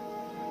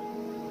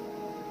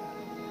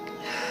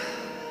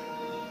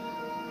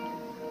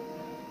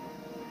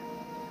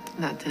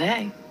 Not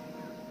today.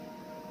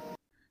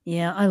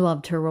 Yeah, I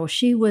loved her role.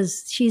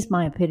 She's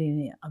my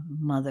epitome of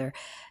mother.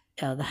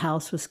 The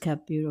house was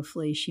kept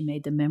beautifully. She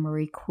made the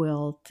memory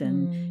quilt,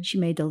 and she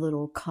made the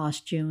little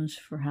costumes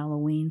for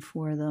Halloween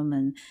for them.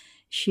 And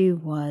she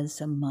was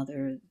a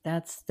mother.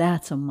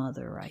 That's a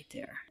mother right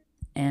there.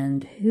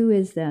 And who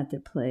is that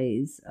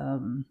plays?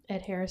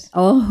 Ed Harris.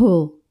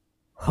 Oh,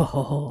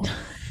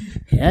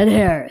 Ed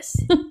Harris,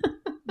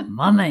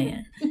 my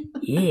man.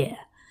 Yeah.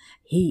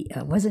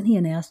 Wasn't he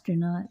an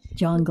astronaut,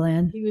 John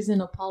Glenn? He was in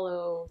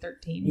Apollo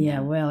 13. Yeah,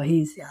 well,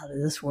 he's out of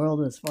this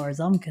world as far as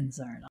I'm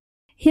concerned.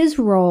 His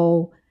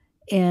role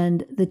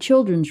and the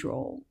children's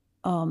role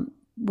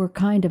were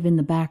kind of in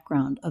the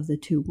background of the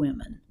two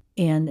women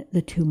and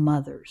the two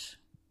mothers,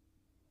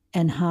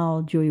 and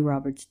how Julia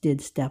Roberts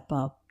did step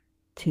up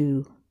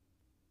to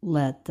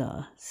let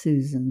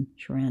Susan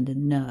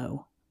Sarandon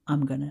know,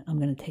 I'm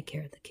gonna take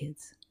care of the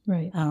kids.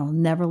 Right. I'll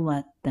never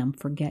let them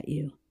forget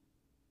you.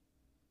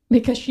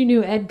 Because she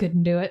knew Ed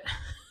couldn't do it.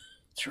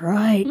 That's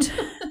right.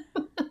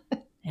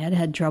 Ed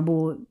had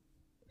trouble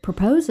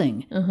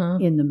proposing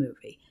in the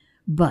movie.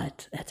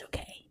 But that's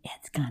okay.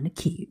 Ed's kind of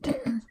cute.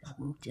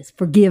 We'll just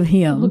forgive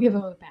him. We'll give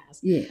him a pass.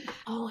 Yeah.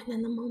 Oh, and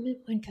then the moment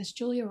when, because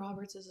Julia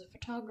Roberts is a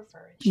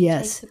photographer, and she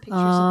takes the pictures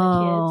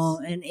of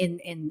the kids. And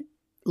in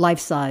life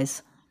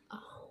size.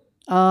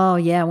 Oh,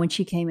 yeah. When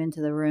she came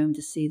into the room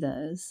to see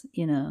those,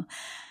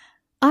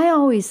 I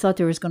always thought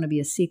there was going to be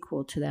a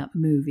sequel to that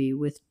movie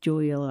with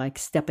Julia like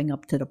stepping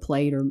up to the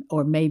plate,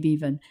 or maybe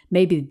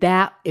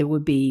that it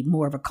would be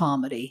more of a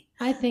comedy.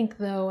 I think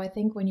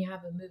when you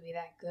have a movie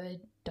that good,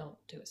 don't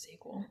do a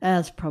sequel.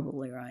 That's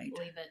probably right.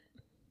 Leave it.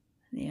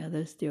 Yeah,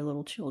 those dear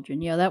little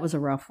children. Yeah, that was a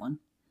rough one.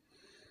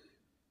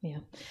 Yeah.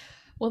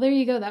 Well, there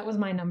you go. That was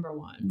my number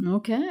one.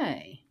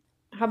 Okay.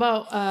 How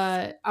about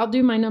I'll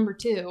do my number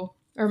two,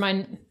 or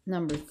my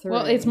number three.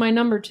 Well, it's my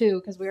number two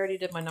because we already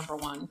did my number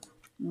one.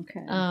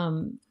 Okay.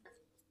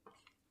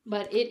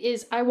 But it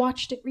is. I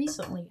watched it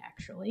recently,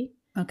 actually.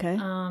 Okay.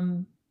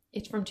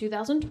 It's from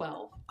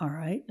 2012. All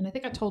right. And I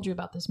think I told you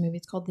about this movie.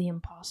 It's called The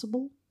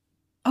Impossible.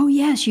 Oh,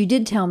 yes, you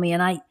did tell me,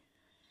 and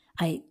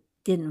I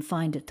didn't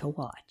find it to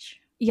watch.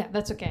 Yeah,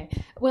 that's okay.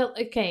 Well,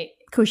 okay.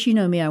 Of course, you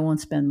know me, I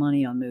won't spend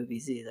money on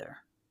movies either.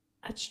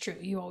 That's true.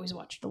 You always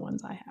watch the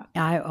ones I have.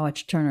 I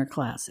watch Turner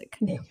Classic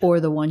Yeah. or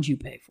the ones you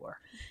pay for.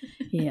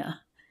 Yeah.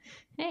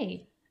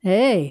 Hey,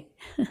 Hey.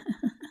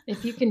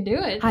 if you can do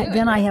it.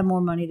 Then I have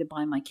more money to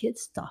buy my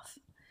kids stuff.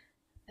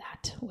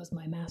 That was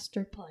my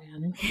master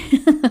plan.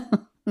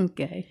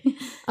 Okay.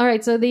 All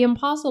right. So The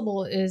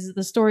Impossible is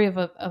the story of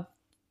a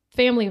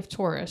family of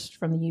tourists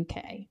from the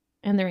UK.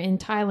 And they're in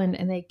Thailand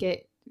and they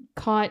get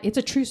caught. It's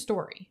a true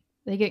story.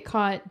 They get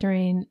caught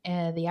during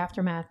the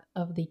aftermath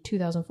of the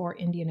 2004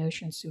 Indian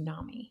Ocean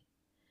tsunami.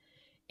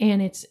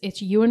 And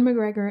it's Ewan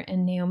McGregor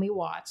and Naomi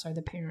Watts are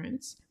the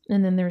parents.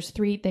 And then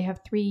they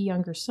have three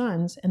younger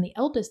sons. And the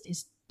eldest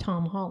is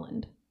Tom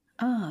Holland.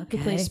 Oh, okay.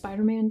 Who plays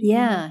Spider-Man.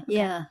 Yeah, Okay.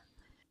 yeah.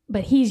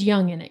 But he's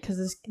young in it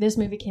because this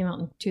movie came out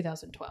in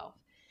 2012.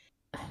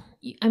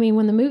 I mean,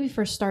 when the movie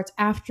first starts,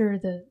 after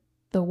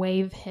the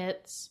wave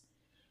hits,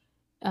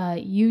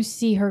 you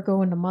see her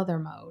go into mother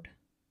mode,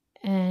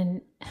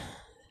 and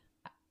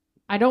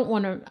I don't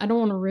want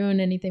to ruin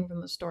anything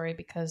from the story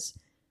because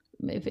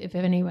if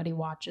anybody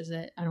watches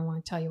it, I don't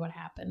want to tell you what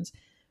happens.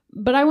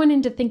 But I went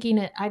into thinking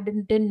it. I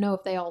didn't know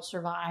if they all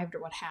survived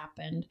or what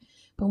happened.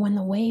 But when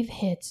the wave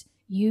hits,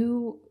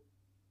 you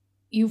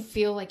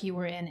feel like you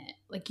were in it.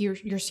 Like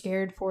you're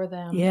scared for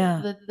them.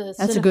 Yeah.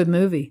 That's a good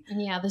movie.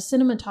 Yeah, the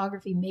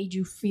cinematography made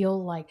you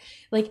feel like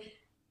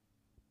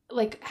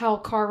how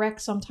car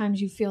wrecks,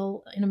 sometimes you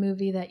feel in a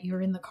movie that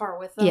you're in the car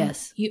with them.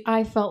 Yes.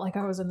 I felt like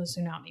I was in the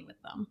tsunami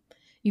with them.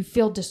 You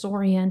feel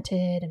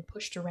disoriented and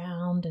pushed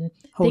around and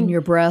Holding your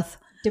breath.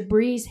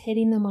 Debris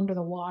hitting them under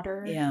the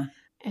water. Yeah.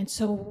 And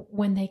so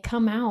when they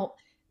come out,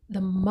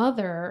 the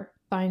mother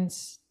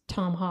finds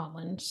Tom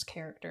Holland's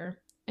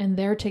character and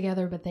they're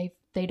together, but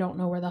they don't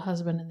know where the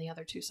husband and the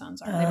other two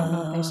sons are. They don't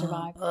know if they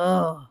survived.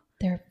 Oh.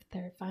 They're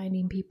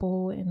finding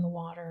people in the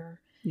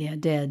water. Yeah,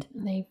 dead.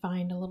 They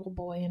find a little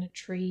boy in a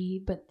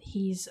tree, but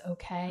he's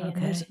okay.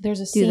 Okay. And there's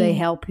a scene. Do they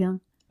help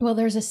him? Well,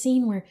 there's a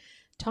scene where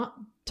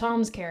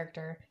Tom's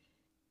character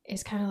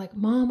is kind of like,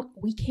 Mom,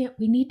 we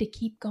need to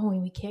keep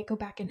going. We can't go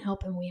back and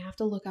help him. We have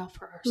to look out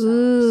for ourselves.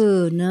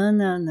 Ooh, no.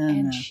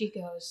 And she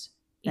goes,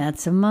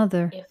 That's a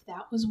mother. If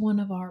that was one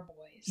of our boys,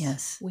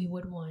 Yes, we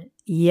would want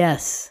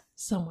yes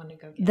someone to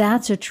go get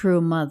That's him. a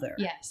true mother.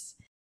 Yes.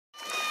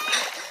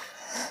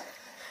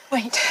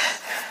 Wait.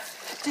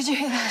 Did you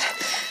hear that?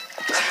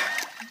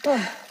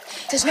 Mom,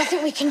 there's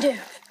nothing we can do.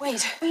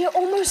 Wait. We are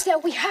almost there.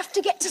 We have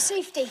to get to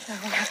safety. No,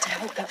 we'll have to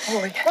help that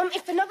boy. Mom,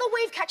 if another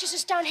wave catches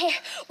us down here,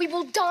 we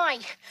will die.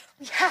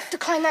 We have to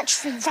climb that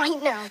tree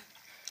right now.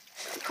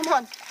 Come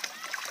on.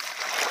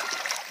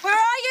 Where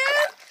are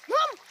you?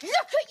 Mom, look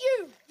at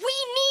you. We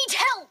need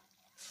help.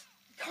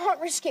 We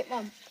can't risk it,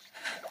 Mom.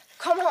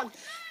 Come on.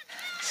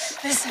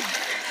 Listen.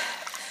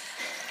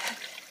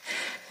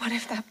 What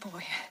if that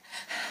boy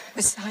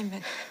was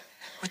Simon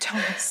or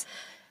Thomas?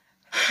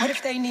 What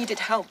if they needed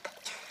help?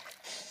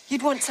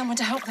 You'd want someone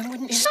to help them,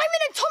 wouldn't you? Simon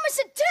and Thomas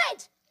are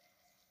dead!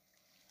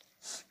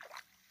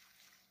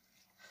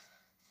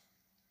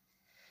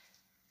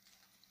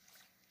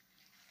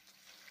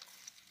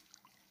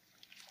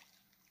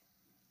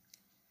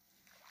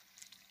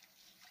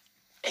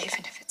 Even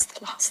if it's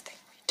the last thing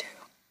we do.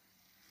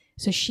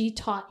 So she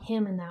taught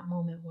him in that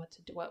moment what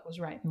to do, what was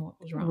right and what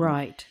was wrong.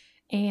 Right.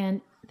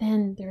 And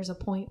then there's a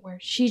point where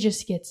she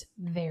just gets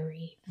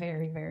very,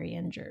 very, very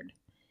injured.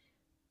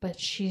 But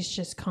she's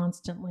just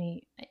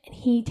constantly, and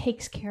he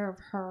takes care of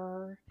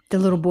her. The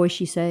little boy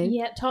she saved?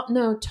 Yeah,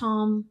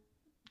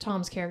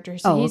 Tom's character.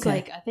 So he's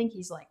I think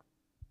he's like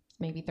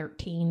maybe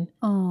 13.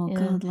 Oh,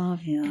 God love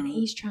him. And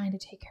he's trying to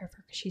take care of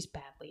her because she's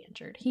badly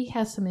injured. He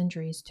has some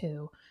injuries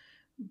too.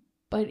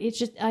 But it's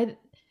just,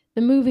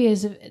 the movie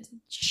is,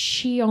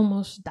 she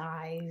almost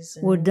dies.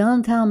 Well,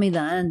 don't tell me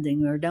the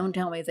ending, or don't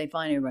tell me if they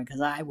find everybody, because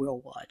I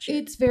will watch it.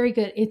 It's very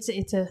good.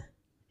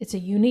 It's a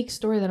unique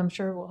story that I'm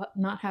sure will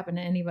not happen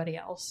to anybody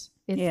else.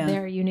 It's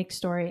their unique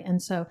story.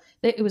 And so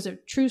it was a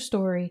true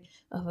story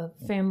of a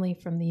family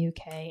from the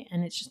UK,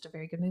 and it's just a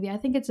very good movie. I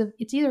think it's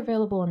either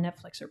available on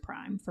Netflix or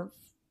Prime.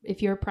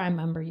 If you're a Prime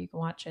member, you can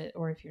watch it,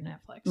 or if you're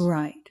Netflix,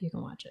 right, you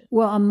can watch it.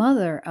 Well,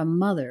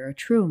 a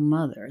true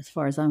mother, as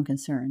far as I'm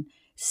concerned,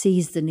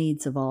 sees the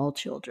needs of all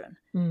children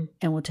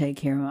and will take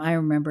care of them. I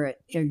remember at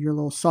your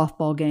little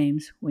softball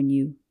games when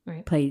you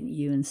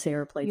you and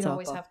Sarah played You'd softball.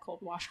 always have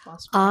cold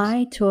washcloths.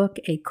 I took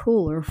a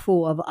cooler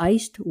full of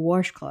iced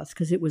washcloths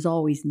because it was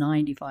always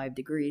 95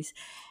 degrees.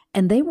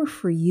 And they were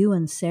for you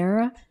and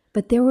Sarah,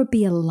 but there would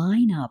be a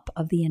lineup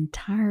of the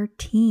entire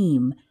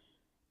team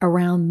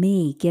around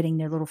me getting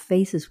their little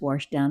faces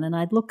washed down. And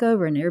I'd look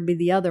over and there'd be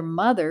the other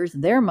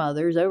their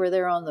mothers over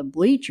there on the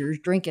bleachers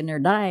drinking their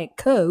Diet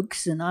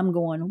Cokes. And I'm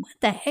going, what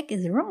the heck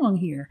is wrong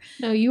here?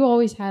 No, you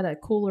always had a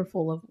cooler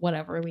full of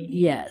whatever we need.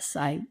 Yes,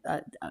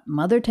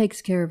 mother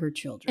takes care of her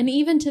children. And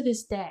even to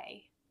this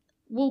day,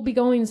 we'll be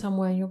going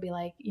somewhere and you'll be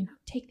like,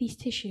 take these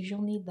tissues,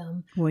 you'll need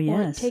them. Well,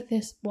 yes. Or take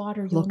this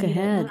water, you'll Look need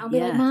ahead. it. And I'll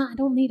be like, Yeah. Ma, I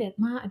don't need it.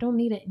 Ma, I don't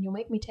need it. And you'll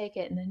make me take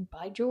it. And then,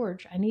 by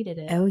George, I needed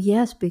it. Oh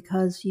yes,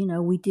 because we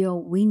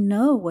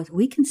know what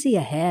we can see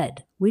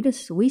ahead.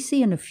 We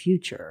see in the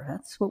future.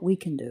 That's what we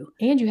can do.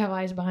 And you have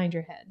eyes behind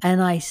your head.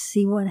 And I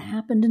see what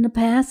happened in the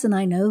past, and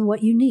I know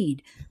what you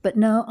need. But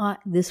no,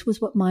 this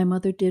was what my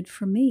mother did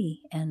for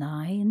me, and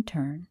I in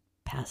turn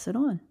pass it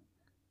on.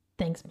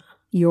 Thanks, Mom.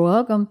 You're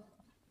welcome.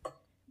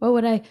 What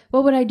would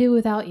I do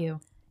without you?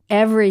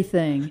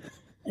 Everything.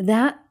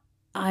 That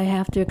I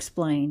have to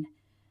explain.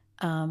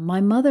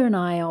 My mother and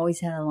I always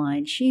had a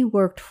line. She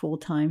worked full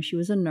time. She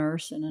was a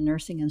nurse and a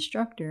nursing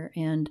instructor.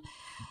 And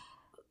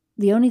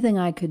the only thing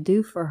I could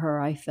do for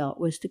her, I felt,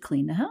 was to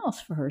clean the house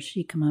for her.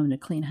 She'd come home to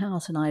clean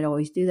house, and I'd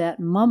always do that.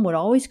 And Mom would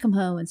always come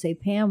home and say,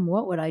 Pam,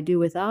 what would I do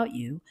without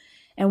you?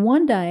 And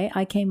one day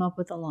I came up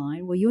with a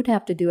line, well, you'd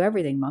have to do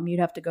everything, Mom. You'd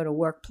have to go to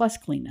work plus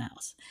clean the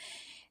house.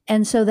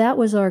 And so that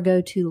was our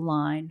go-to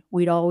line.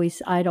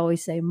 I'd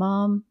always say,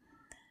 Mom,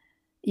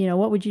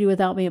 what would you do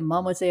without me? And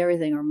Mom would say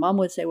everything. Or Mom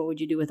would say, what would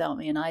you do without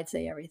me? And I'd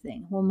say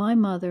everything. Well, my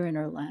mother in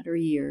her latter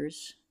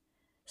years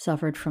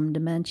suffered from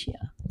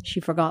dementia. She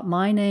forgot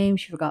my name.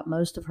 She forgot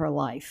most of her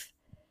life.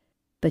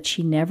 But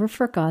she never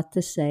forgot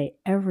to say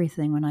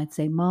everything when I'd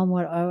say, Mom,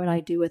 what would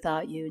I do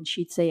without you? And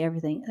she'd say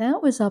everything.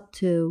 That was up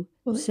to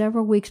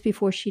several weeks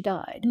before she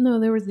died. No,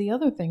 there was the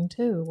other thing,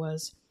 too,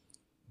 was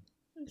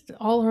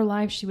all her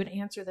life she would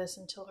answer this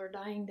until her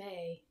dying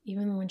day,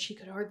 even when she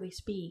could hardly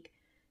speak.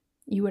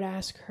 You would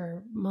ask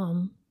her,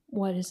 Mom,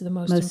 what is the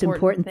most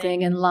important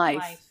thing in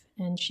life?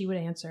 And she would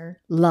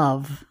answer,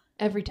 love.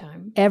 Every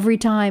time. Every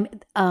time,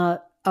 a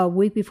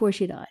week before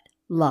she died.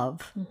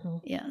 Love. Mm-hmm.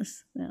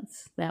 Yes,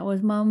 that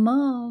was my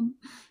mom.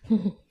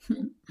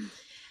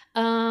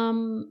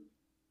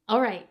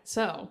 All right,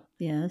 so.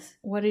 Yes.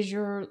 What is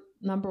your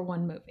number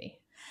one movie?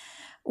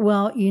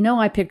 Well,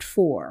 I picked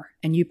 4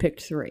 and you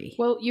picked 3.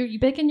 Well, you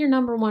picking your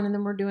number one and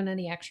then we're doing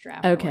any extra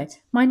afterwards. Okay.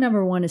 My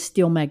number one is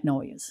Steel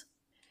Magnolias.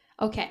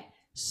 Okay.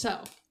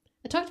 So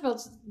I talked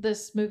about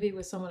this movie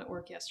with someone at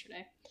work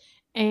yesterday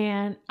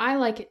and I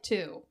like it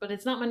too, but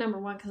it's not my number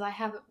one because I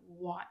haven't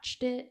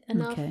watched it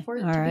enough for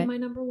it to be my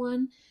number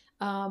one.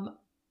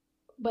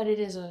 But it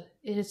is a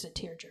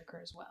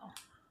tearjerker as well.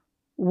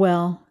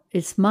 Well,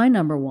 it's my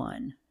number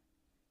one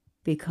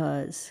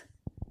because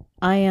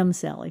I am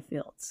Sally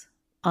Fields.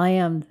 I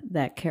am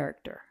that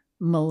character.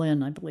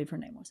 Malin, I believe her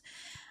name was.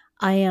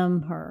 I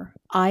am her.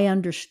 I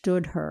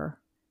understood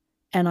her,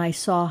 and I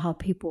saw how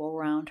people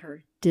around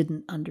her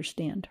didn't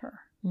understand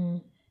her.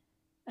 Mm.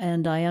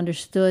 And I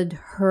understood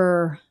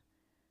her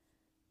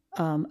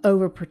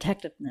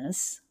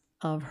overprotectiveness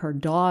of her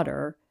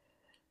daughter,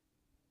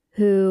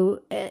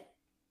 who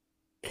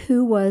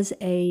was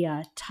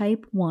a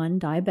type 1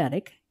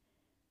 diabetic,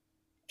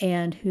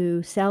 and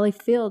who Sally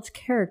Fields'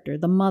 character,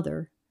 the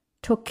mother,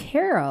 took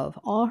care of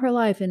all her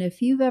life. And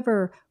if you've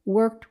ever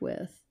worked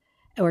with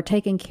or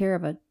taken care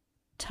of a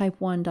type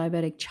 1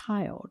 diabetic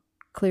child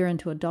clear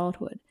into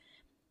adulthood,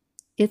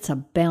 it's a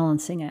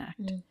balancing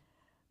act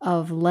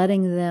of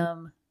letting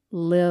them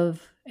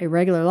live a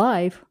regular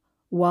life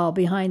while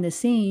behind the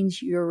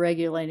scenes you're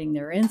regulating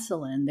their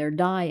insulin, their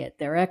diet,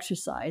 their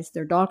exercise,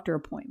 their doctor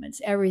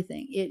appointments,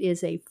 everything. It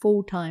is a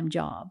full-time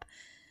job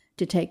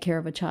to take care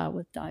of a child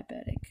with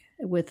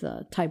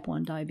type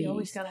 1 diabetes. You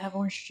always got to have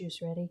orange juice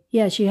ready.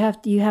 Yes, you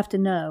have to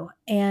know.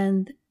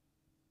 And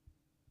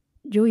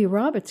Julia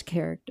Roberts'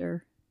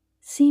 character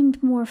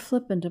seemed more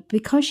flippant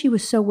because she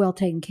was so well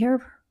taken care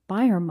of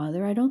by her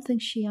mother. I don't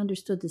think she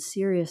understood the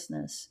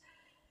seriousness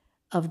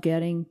of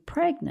getting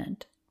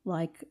pregnant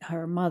like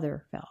her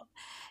mother felt.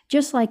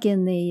 Just like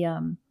in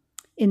the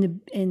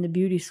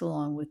beauty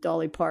salon with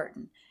Dolly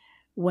Parton,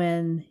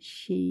 when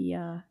she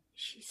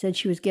said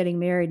she was getting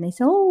married, and they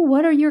said, "Oh,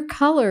 what are your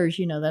colors?"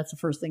 That's the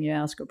first thing you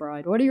ask a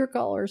bride. What are your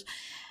colors?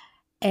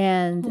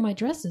 And my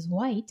dress is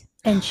white.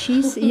 And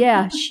she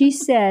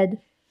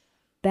said,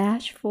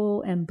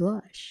 bashful and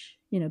blush.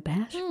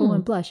 Bashful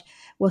and blush.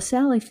 Well,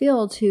 Sally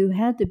Fields, who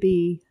had to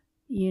be,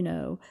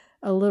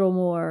 a little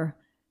more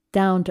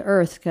down to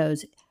earth,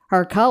 goes,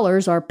 her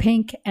colors are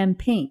pink and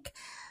pink.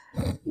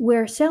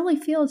 Where Sally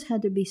Fields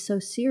had to be so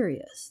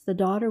serious, the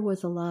daughter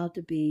was allowed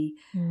to be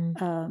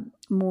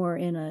more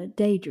in a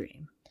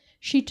daydream.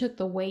 She took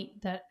the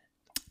weight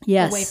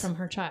away from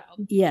her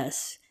child.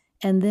 Yes.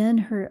 And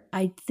then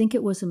I think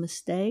it was a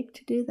mistake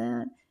to do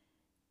that.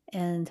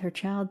 And her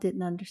child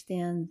didn't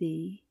understand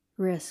the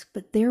risk.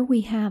 But there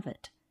we have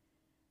it.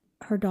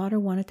 Her daughter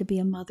wanted to be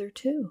a mother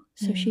too.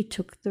 So she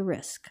took the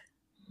risk.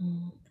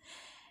 Mm.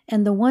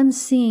 And the one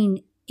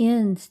scene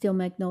in Steel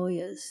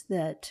Magnolias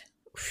that,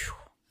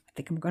 I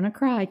think I'm going to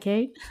cry,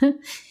 Kate,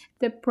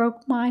 that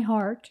broke my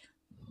heart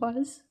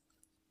was...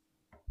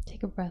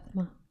 Take a breath,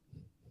 Mom.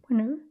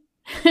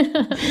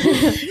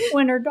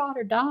 When her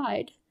daughter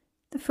died,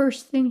 the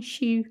first thing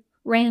she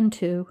ran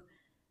to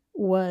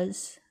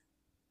was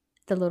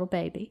the little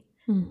baby.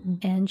 Mm-hmm.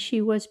 And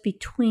she was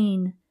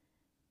between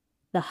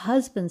the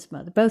husband's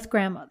mother, both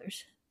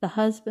grandmothers, the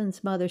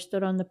husband's mother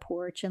stood on the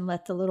porch and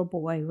let the little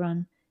boy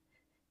run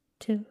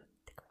to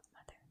the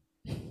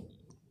grandmother.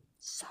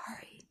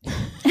 Sorry.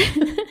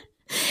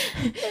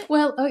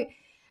 Well, okay.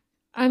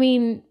 I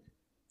mean,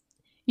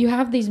 you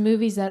have these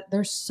movies that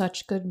they're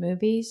such good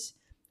movies,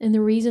 and the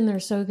reason they're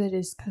so good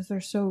is because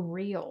they're so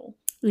real.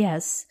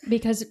 Yes.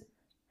 Because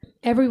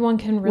everyone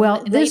can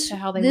relate to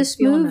how they would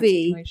feel in that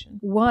situation.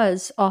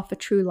 Was off a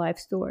true life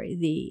story.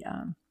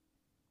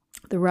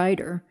 The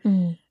writer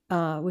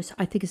was,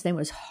 I think his name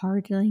was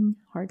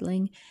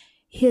Harding.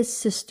 His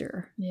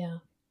sister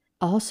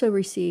also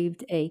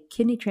received a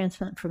kidney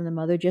transplant from the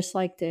mother, just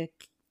like the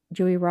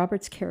Julia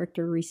Roberts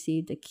character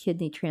received a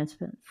kidney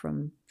transplant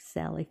from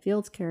Sally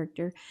Field's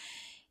character,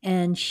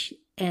 and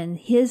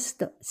his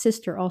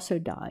sister also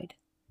died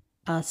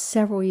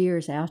several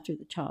years after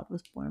the child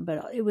was born,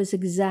 but it was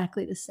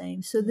exactly the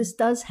same. So this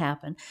does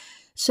happen.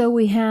 So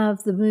we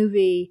have the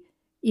movie,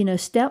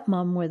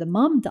 Stepmom, where the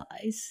mom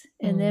dies,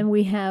 and then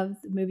we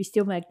have the movie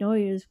Steel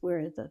Magnolias,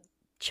 where the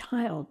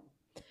child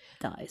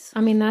dies. I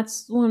mean,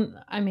 that's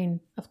one. I mean,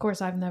 of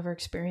course, I've never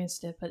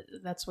experienced it, but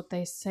that's what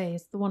they say.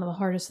 It's one of the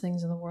hardest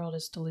things in the world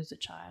is to lose a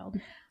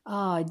child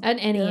at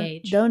any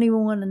age. Don't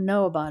even want to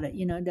know about it.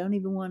 Don't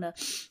even want to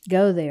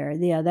go there.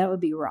 Yeah, that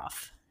would be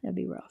rough. That'd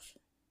be rough.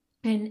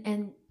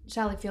 And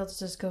Sally Fields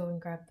just go and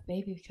grab the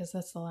baby because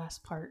that's the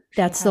last part.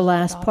 That's the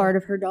last part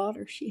of her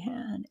daughter she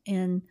had,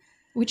 and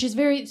which is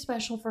very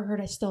special for her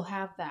to still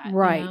have that,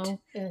 right?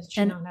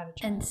 She not have a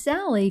child. And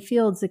Sally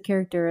Fields, the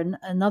character in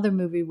another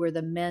movie where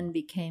the men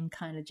became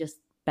kind of just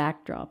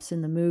backdrops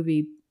in the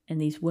movie,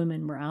 and these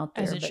women were out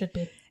there, as it should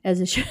be,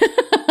 as it should,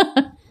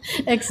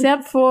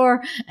 except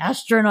for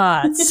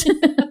astronauts.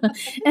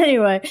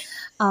 Anyway,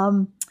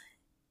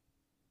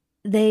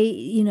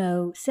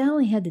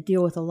 Sally had to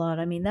deal with a lot.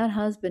 I mean, that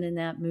husband in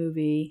that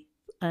movie,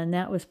 and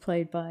that was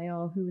played by,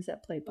 who was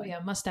that played by? Oh, yeah,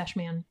 Mustache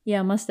Man.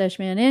 Yeah, Mustache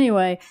Man.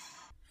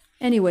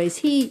 Anyways,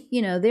 he,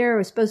 there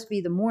was supposed to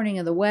be the morning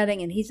of the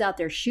wedding, and he's out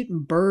there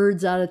shooting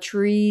birds out of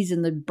trees,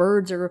 and the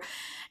birds are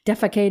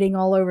defecating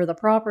all over the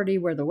property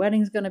where the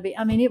wedding's going to be.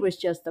 I mean, it was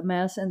just a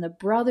mess, and the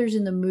brothers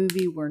in the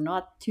movie were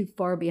not too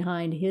far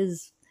behind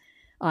his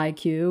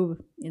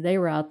IQ. They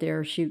were out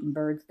there shooting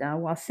birds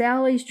down while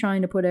Sally's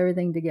trying to put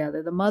everything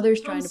together. The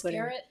mother's trying to put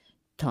everything.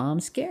 Tom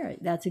Skerritt.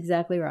 That's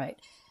exactly right.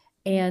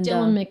 And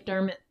Dylan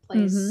McDermott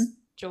plays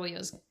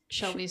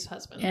Shelby's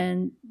husband.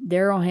 And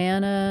Daryl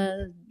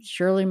Hannah,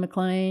 Shirley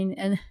MacLaine,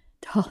 and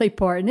Dolly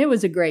Parton. It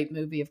was a great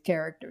movie of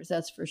characters,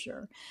 that's for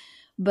sure.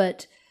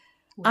 But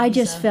I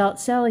just felt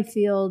Sally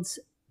Fields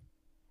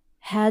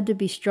had to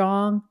be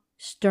strong,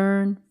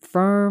 stern,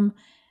 firm.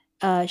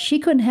 She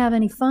couldn't have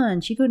any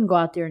fun. She couldn't go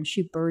out there and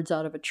shoot birds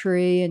out of a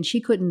tree, and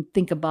she couldn't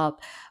think about,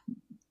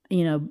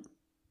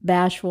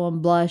 bashful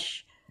and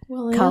blush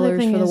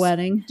colors for the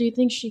wedding. Do you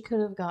think she could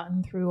have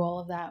gotten through all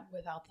of that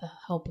without the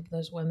help of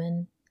those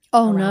women?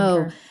 Oh,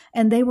 no. Her?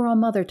 And they were all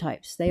mother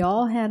types. They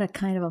all had a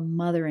kind of a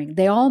mothering.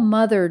 They all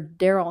mothered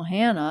Daryl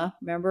Hannah.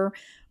 Remember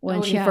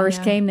when she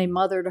first came, they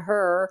mothered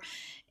her.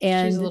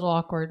 And she's a little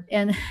awkward.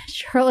 And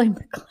Shirley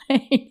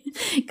MacLaine,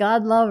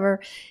 God love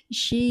her,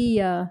 she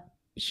had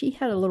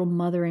a little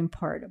mothering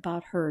part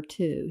about her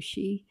too.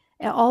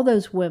 All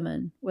those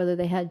women, whether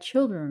they had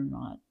children or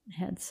not,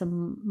 had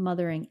some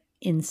mothering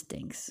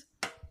instincts.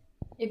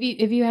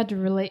 If you had to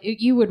relate,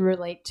 you would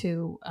relate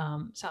to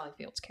Sally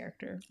Field's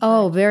character.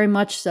 Oh, right? Very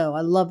much so. I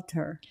loved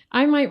her.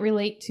 I might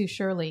relate to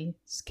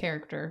Shirley's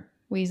character,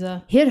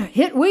 Weeza. Hit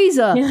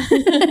Weeza.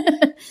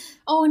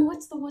 Oh, and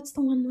what's the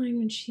one line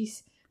when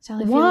she's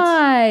Sally Fields?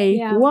 Why?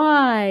 Yeah.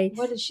 Why?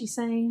 What is she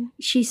saying?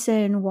 She's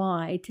saying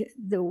why?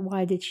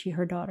 Why did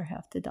her daughter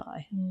have to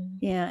die?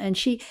 Yeah,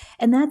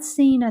 and that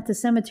scene at the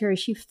cemetery,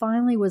 she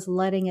finally was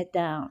letting it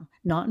down.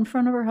 Not in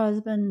front of her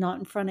husband, not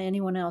in front of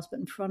anyone else, but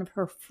in front of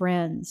her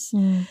friends,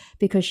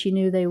 because she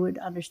knew they would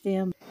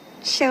understand.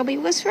 Shelby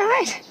was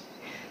right.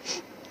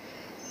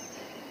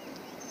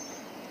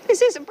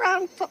 This is a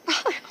brown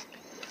football.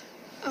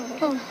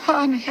 Oh,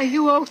 honey, are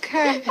you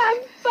okay?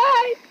 I'm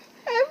fine.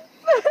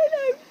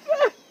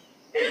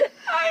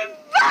 I'm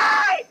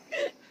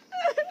fine.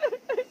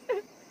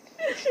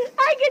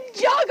 I can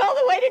jog all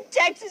the way to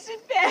Texas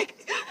and back,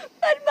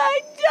 but my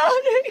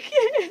daughter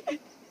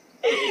can't.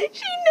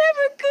 She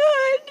never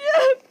could.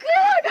 Oh,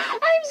 God,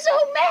 I'm so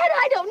mad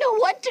I don't know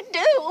what to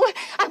do.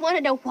 I want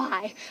to know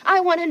why. I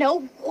want to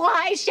know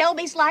why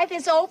Shelby's life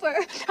is over.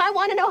 I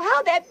want to know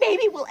how that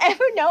baby will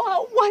ever know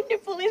how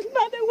wonderful his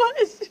mother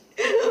was.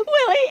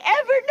 Will he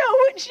ever know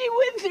what she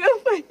went through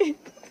for him?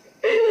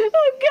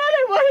 Oh, God,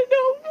 I want to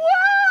know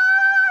why.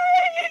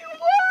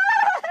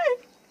 Why?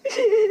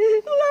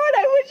 Lord,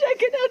 I wish I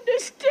could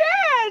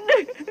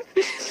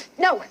understand.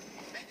 No.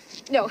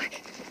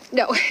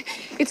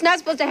 It's not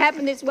supposed to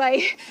happen this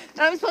way.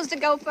 I'm supposed to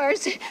go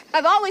first.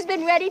 I've always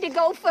been ready to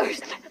go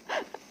first.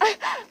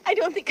 I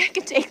don't think I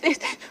can take this.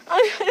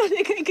 I don't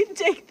think I can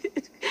take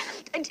this.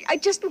 I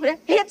just want to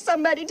hit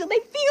somebody till they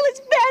feel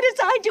as bad as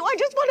I do. I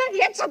just want to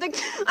hit something.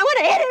 I want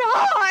to hit it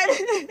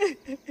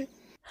hard.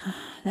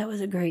 That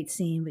was a great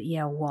scene, but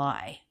yeah,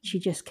 why? She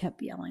just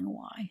kept yelling,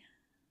 why?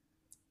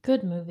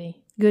 Good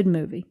movie. Good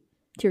movie.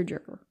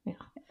 Tearjerker. Yeah.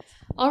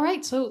 All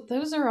right, so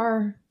those are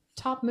our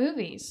top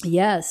movies.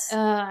 Yes.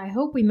 I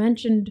hope we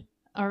mentioned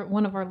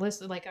one of our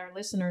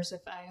listeners.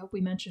 I hope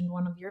we mentioned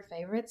one of your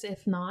favorites.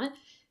 If not,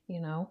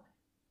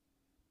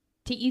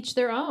 to each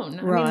their own.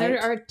 Right. I mean,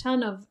 there are a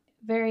ton of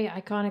very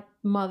iconic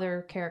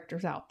mother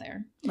characters out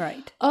there.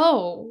 Right.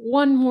 Oh,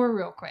 one more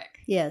real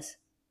quick. Yes.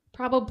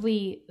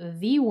 Probably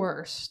the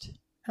worst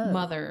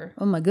mother.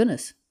 Oh my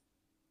goodness.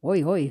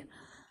 Oi, oi.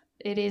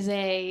 It is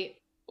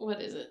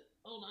what is it?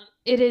 Hold on.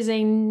 It is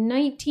a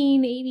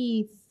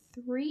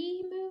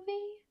 1983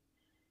 movie.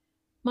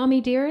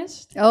 Mommy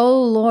Dearest?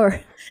 Oh,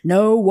 Lord.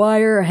 No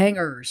wire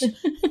hangers.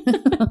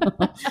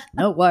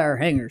 No wire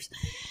hangers.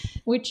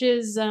 Which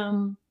is...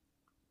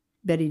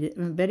 Betty,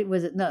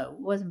 was it? No,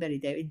 it wasn't Betty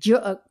Davis.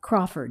 Joan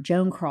Crawford,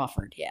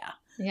 yeah.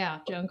 Yeah,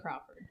 Joan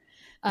Crawford.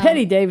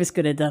 Betty Davis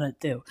could have done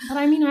it too. But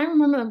I mean, I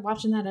remember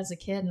watching that as a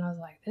kid and I was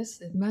like, this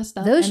is messed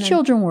up. Those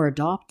children were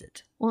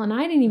adopted. Well, and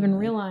I didn't even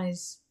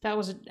realize that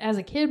was, as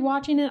a kid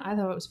watching it, I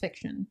thought it was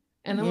fiction.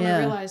 And then when I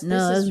realized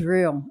this is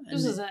real.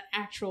 This is an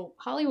actual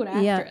Hollywood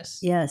actress.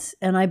 Yes.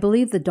 And I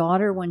believe the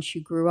daughter, when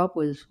she grew up,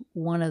 was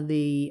one of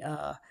the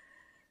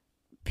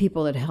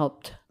people that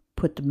helped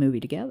put the movie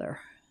together.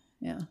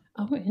 Yeah.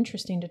 Oh,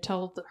 interesting to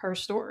tell her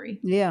story.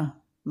 Yeah.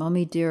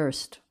 Mommy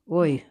Dearest.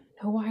 Oi.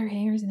 No wire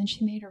hangers, and then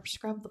she made her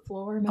scrub the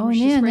floor. Remember, Oh,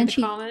 she yeah, spread and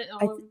the then comet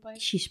all over the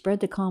place. she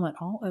spread the comet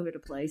all over the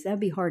place. That'd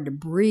be hard to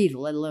breathe,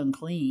 let alone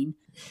clean.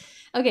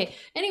 Okay.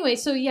 Anyway,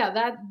 so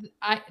yeah,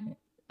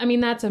 I mean,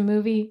 that's a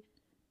movie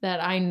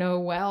that I know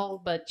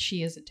well, but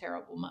she is a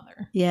terrible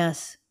mother.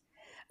 Yes.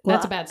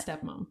 That's a bad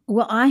stepmom.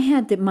 Well, I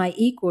had my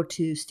equal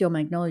to Steel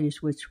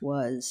Magnolias, which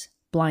was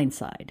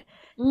Blindside.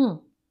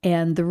 Mm.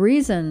 And the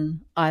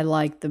reason I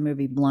liked the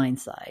movie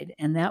Blindside,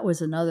 and that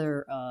was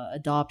another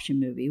adoption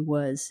movie,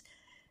 was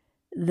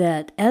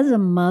that as a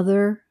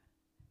mother,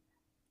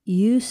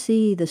 you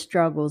see the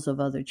struggles of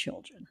other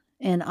children.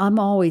 And I'm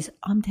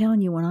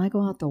telling you, when I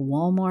go out to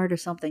Walmart or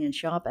something and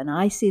shop and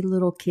I see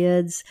little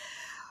kids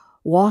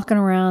walking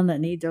around that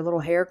need their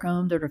little hair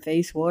combed or their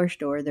face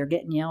washed, or they're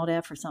getting yelled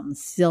at for something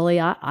silly,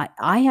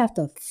 I have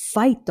to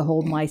fight to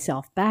hold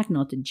myself back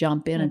not to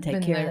jump in and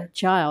take care of that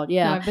child.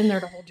 Yeah, no, I've been there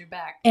to hold you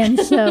back. And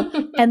so,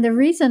 and the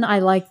reason I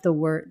like the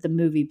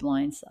movie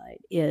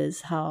Blindside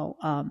is how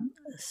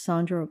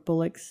Sandra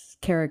Bullock's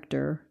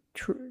character,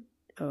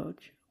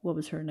 what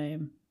was her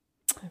name?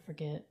 I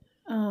forget.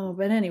 Oh,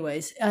 but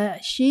anyways,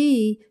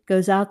 she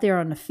goes out there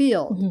on the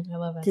field I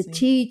love that to scene.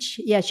 teach.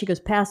 Yeah, she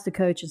goes past the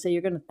coach and say,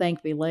 "You're going to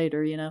thank me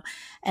later,"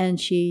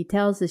 And she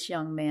tells this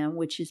young man,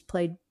 which is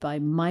played by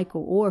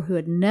Michael Orr, who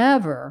had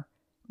never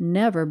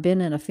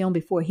been in a film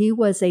before. He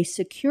was a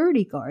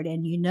security guard,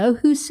 and you know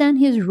who sent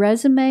his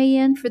resume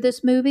in for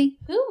this movie?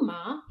 Who,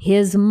 Ma?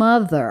 His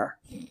mother.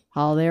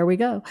 Oh, there we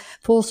go.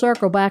 Full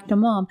circle back to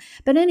Mom.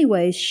 But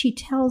anyways, she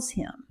tells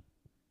him,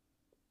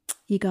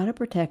 "You got to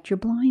protect your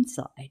blind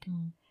side."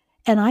 Mm.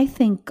 And I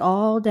think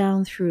all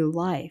down through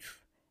life,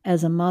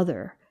 as a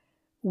mother,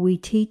 we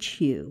teach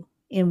you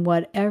in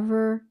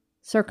whatever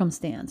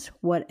circumstance,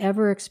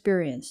 whatever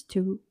experience,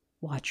 to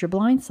watch your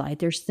blind side.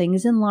 There's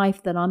things in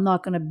life that I'm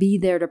not going to be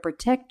there to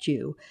protect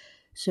you.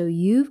 So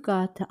you've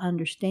got to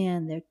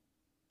understand that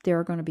there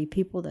are going to be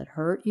people that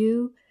hurt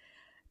you,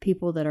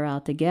 people that are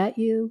out to get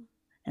you,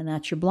 and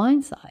that's your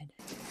blind side.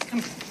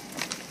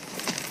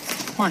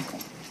 Michael,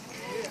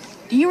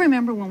 do you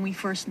remember when we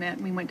first met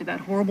and we went to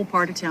that horrible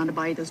part of town to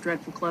buy you those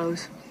dreadful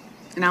clothes?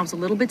 And I was a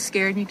little bit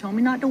scared and you told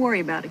me not to worry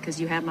about it because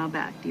you had my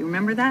back. Do you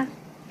remember that?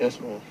 Yes,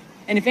 ma'am.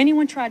 And if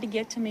anyone tried to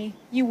get to me,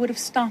 you would have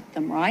stopped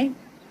them, right?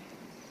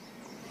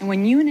 And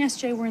when you and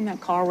SJ were in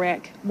that car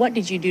wreck, what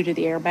did you do to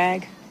the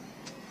airbag?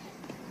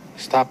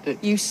 Stopped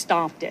it. You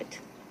stopped it.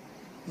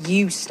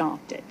 You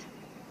stopped it.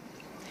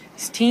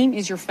 This team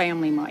is your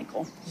family,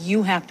 Michael.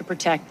 You have to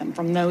protect them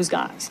from those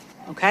guys,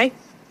 okay?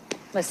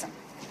 Listen.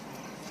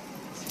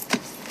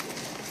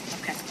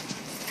 Okay.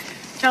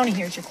 Tony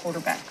here's your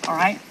quarterback, all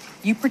right?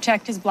 You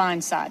protect his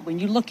blind side. When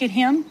you look at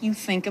him, you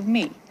think of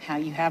me, how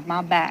you have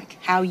my back,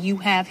 how you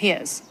have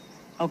his,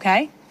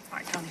 okay? All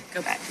right, Tony,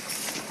 go back.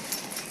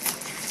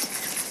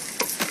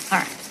 All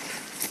right.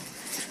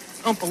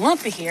 Oompa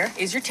Loompa here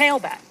is your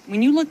tailback.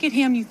 When you look at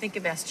him, you think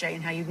of SJ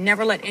and how you'd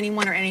never let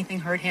anyone or anything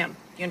hurt him.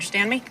 You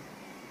understand me?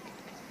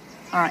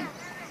 All right,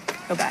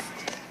 go back.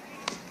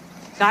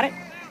 Got it?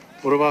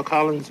 What about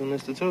Collins and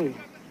Mr. Tui?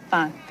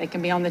 Fine, they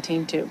can be on the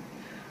team too.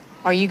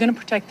 Are you going to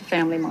protect the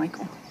family,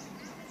 Michael?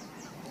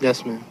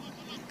 Yes, ma'am.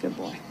 Good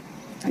boy.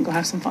 And go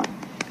have some fun.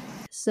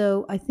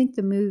 So I think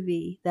the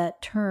movie,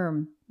 that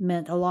term,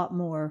 meant a lot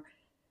more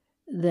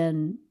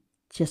than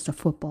just a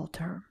football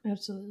term.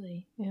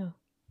 Absolutely, yeah.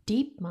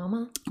 Deep,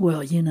 Mama.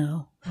 Well,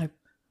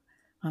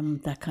 I'm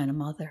that kind of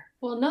mother.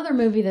 Well, another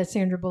movie that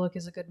Sandra Bullock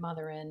is a good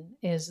mother in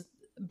is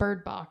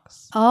Bird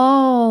Box.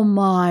 Oh,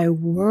 my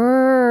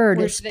word.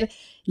 They're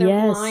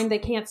yes. blind, they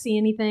can't see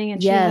anything,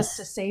 and she has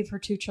to save her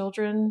two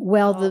children.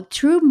 Well, the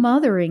true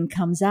mothering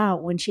comes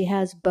out when she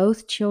has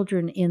both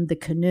children in the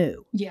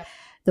canoe. Yeah.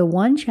 The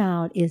one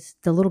child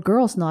the little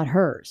girl's not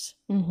hers.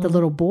 Mm-hmm. The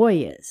little boy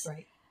is.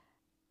 Right.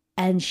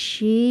 And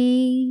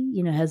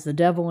she, has the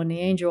devil and the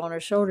angel on her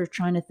shoulder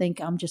trying to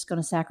think, I'm just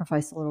going to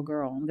sacrifice the little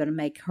girl. I'm going to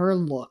make her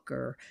look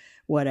or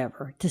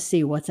whatever to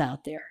see what's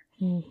out there.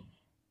 Mm.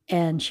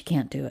 And she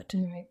can't do it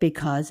Right.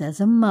 because as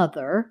a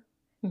mother,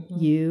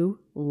 Mhm. you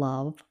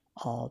love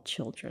all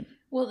children.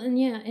 Well,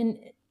 and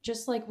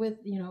just like with,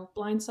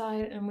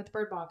 Blindside and with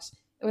Bird Box,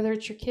 whether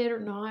it's your kid or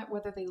not,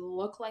 whether they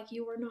look like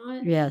you or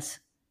not, Yes.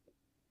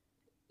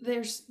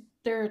 they're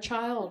a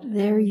child.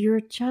 They're and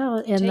your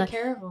child. And take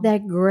care of them.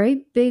 that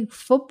great big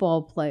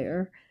football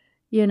player,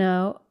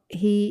 Michael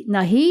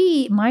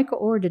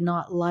Orr did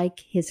not like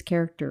his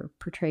character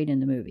portrayed in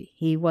the movie.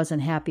 He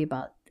wasn't happy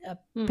about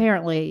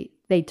apparently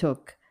they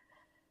took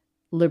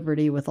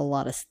liberty with a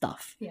lot of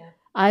stuff. Yeah.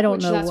 I don't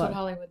Which know that's what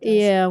Hollywood does.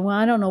 Yeah, well,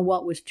 I don't know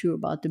what was true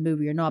about the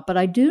movie or not, but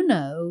I do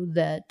know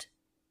that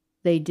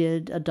they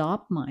did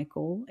adopt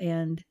Michael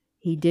and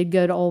he did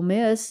go to Ole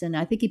Miss, and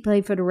I think he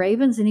played for the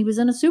Ravens, and he was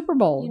in a Super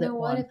Bowl. You know that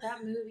what? won. If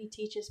that movie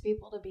teaches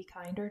people to be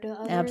kinder to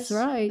others, That's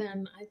right.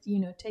 then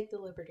take the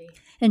liberty.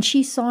 And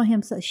she saw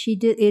him. So she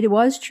did. It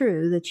was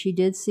true that she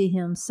did see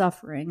him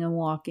suffering and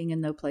walking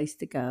and no place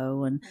to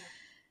go and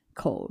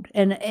cold.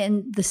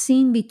 And the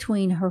scene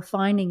between her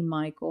finding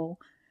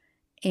Michael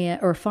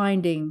or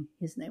finding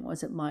his name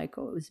wasn't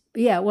Michael.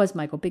 It was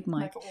Michael, Big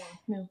Mike. Michael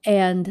Orr,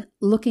 And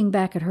looking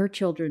back at her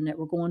children that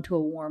were going to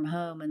a warm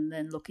home, and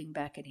then looking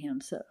back at him.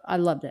 So I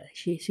love that.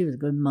 She was a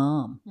good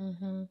mom.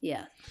 Mm-hmm.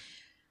 Yeah.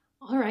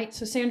 All right.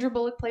 So Sandra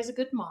Bullock plays a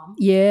good mom.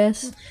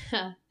 Yes.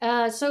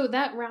 So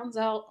that rounds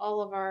out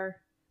all of our.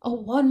 Oh,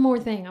 one more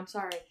thing. I'm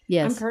sorry.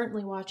 Yes. I'm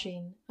currently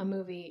watching a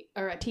movie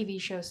or a TV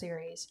show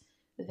series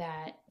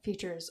that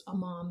features a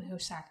mom who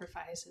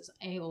sacrifices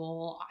a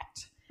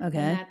lot. Okay.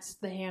 And that's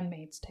The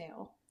Handmaid's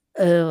Tale.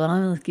 Oh,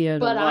 I'm scared.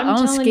 But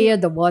I'm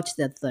scared to watch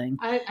that thing.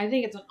 I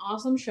think it's an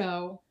awesome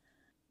show,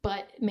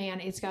 but man,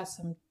 it's got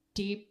some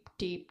deep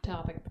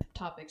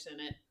topics in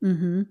it.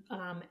 Mm-hmm.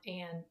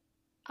 And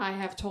I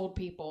have told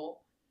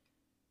people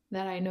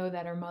that I know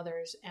that are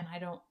mothers, and I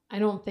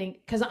don't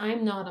think, because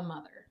I'm not a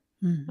mother.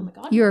 Mm-hmm. I'm a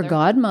godmother. You're a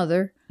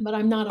godmother, but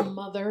I'm not a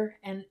mother,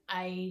 and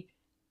I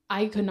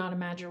could not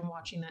imagine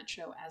watching that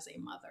show as a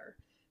mother.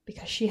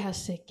 Because she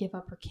has to give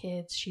up her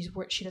kids. She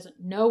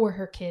doesn't know where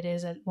her kid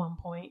is at one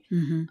point.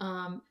 Mm-hmm.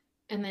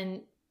 And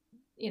then,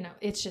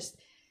 it's just,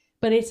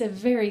 but it's a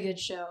very good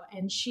show.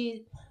 And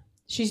she's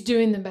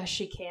doing the best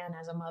she can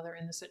as a mother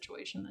in the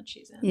situation that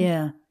she's in.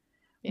 Yeah.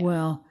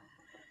 Well,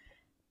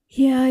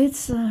 yeah,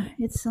 it's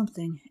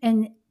something.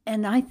 And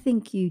I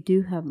think you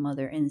do have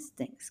mother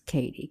instincts,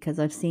 Katie, because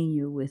I've seen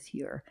you with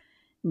your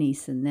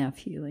niece and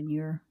nephew, and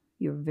you're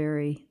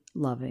very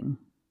loving.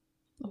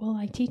 Well,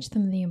 I teach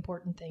them the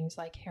important things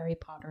like Harry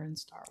Potter and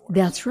Star Wars.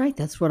 That's right.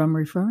 That's what I'm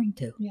referring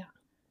to.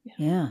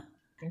 Yeah.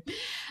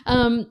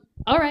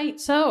 All right.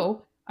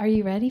 So, are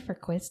you ready for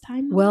quiz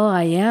time? Well,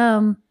 I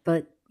am,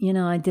 but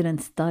I didn't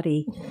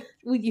study.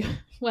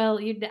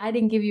 I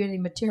didn't give you any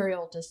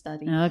material to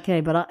study. Okay,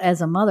 but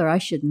as a mother, I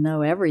should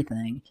know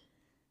everything.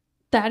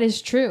 That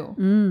is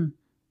true.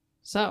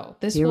 So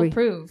this will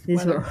prove.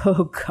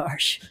 Oh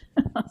gosh.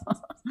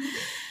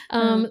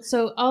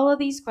 So all of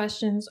these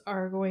questions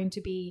are going to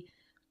be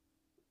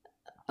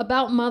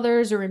about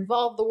mothers or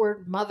involve the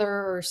word mother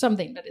or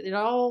something, but it's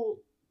all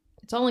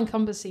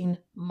encompassing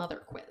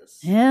mother quiz.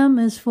 M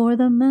is for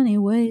the many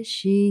ways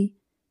she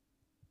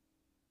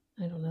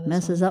I don't know this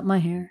messes one. up my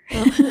hair.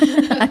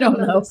 I don't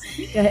know.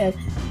 Go ahead.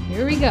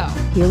 Here we go.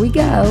 Here we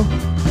go.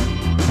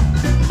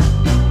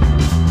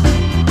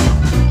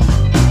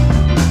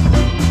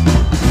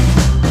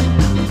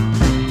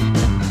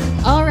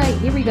 All right,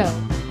 here we go.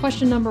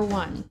 Question number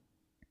 1.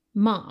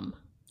 Mom.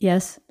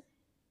 Yes.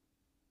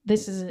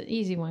 This is an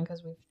easy one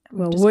because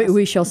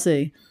we shall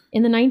see.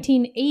 In the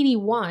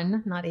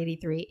 1981, not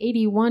 83,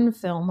 81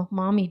 film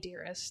Mommy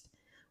Dearest,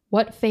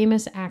 what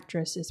famous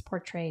actress is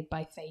portrayed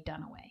by Faye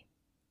Dunaway?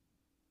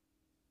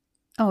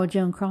 Oh,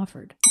 Joan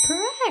Crawford.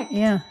 Correct.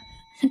 Yeah.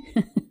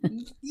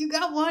 You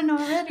got one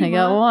already. I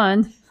got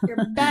one.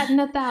 You're batting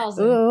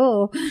 1,000.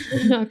 Oh.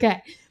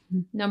 Okay.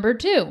 Number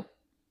 2.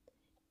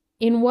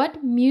 In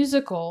what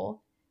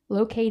musical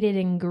located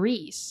in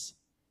Greece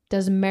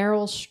does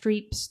Meryl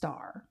Streep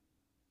star?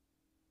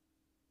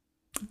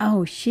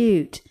 Oh,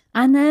 shoot.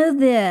 I know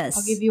this.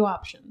 I'll give you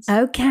options.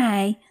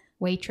 Okay.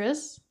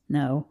 Waitress.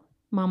 No.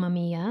 Mamma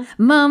Mia.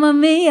 Mamma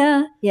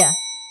Mia. Yeah.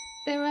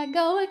 There I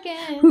go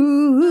again.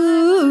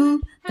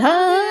 Ooh,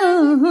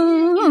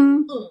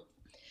 oh.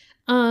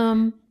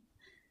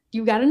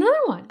 You got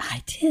another one.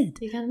 I did.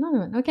 You got another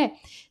one. Okay.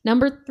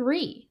 Number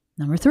 3.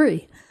 Number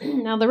 3.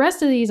 Now, the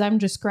rest of these, I'm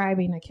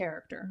describing a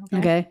character.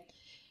 Okay.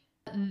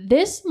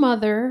 This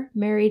mother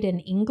married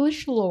an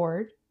English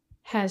lord,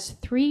 has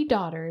 3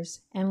 daughters,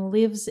 and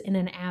lives in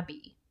an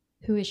abbey.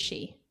 Who is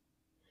she?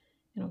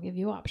 And I'll give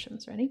you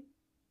options. Ready?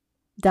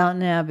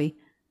 Downton Abbey.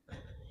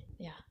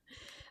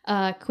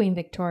 Yeah. Queen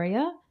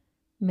Victoria,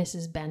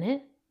 Mrs.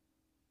 Bennet,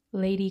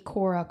 Lady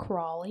Cora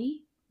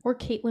Crawley, or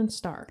Caitlin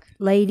Stark?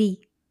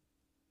 Lady.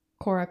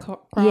 Cora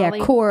Crawley? Yeah,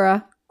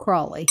 Cora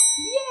Crawley.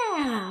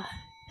 Yeah.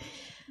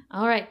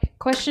 All right.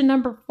 Question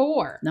number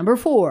 4. Number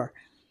 4.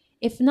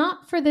 If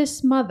not for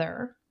this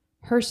mother,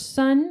 her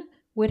son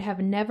would have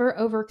never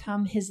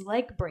overcome his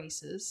leg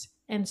braces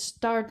and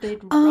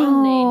started running.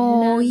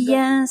 Oh,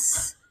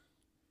 yes.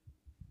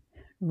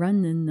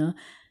 Running.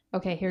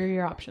 Okay, here are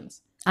your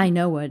options. I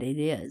know what it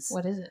is.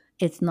 What is it?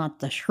 It's not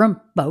the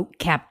shrimp boat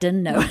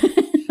captain, no.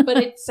 But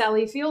it's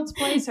Sally Fields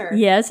plays her.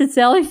 Yes, it's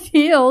Sally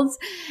Fields.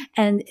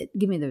 And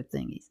give me their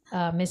thingies.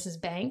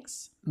 Mrs.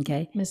 Banks,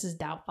 Okay. Mrs.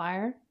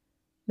 Doubtfire,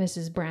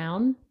 Mrs.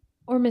 Brown,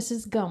 or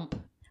Mrs. Gump.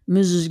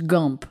 Mrs.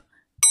 Gump.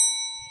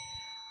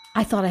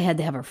 I thought I had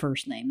to have her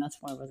first name. That's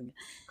why I wasn't.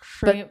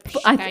 Shrimp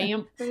I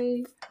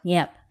scampi.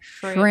 Yep.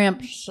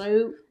 Shrimp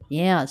soup.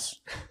 Yes.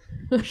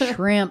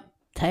 Shrimp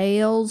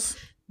tails.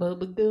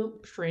 Bubba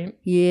Gump shrimp.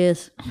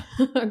 Yes.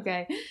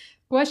 Okay.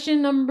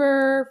 Question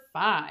number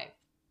 5.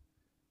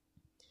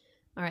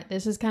 All right,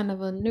 this is kind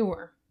of a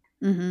newer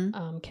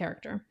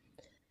character.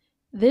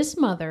 This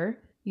mother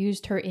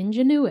used her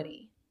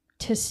ingenuity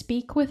to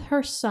speak with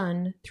her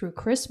son through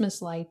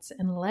Christmas lights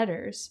and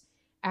letters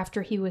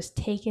after he was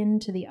taken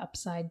to the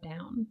Upside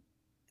Down.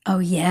 Oh,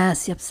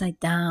 yes. The Upside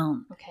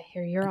Down. Okay,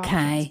 here are your options.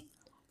 Okay.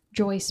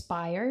 Joyce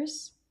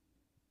Byers,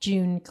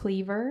 June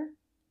Cleaver,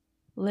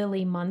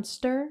 Lily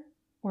Munster,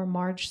 or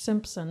Marge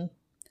Simpson.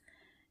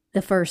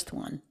 The first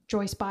one.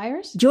 Joyce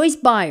Byers? Joyce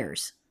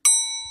Byers.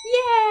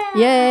 Yeah!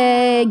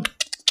 Yay!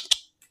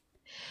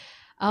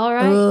 All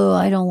right. Oh,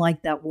 I don't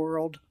like that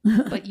world.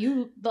 But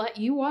you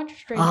watched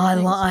Stranger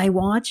Things. I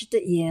watched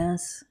it,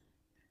 yes.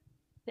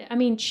 I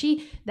mean,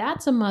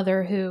 that's a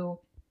mother who,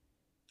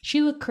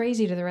 she looked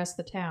crazy to the rest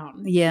of the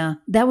town. Yeah,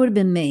 that would have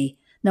been me.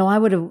 No, I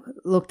would have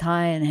looked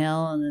high in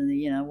hell and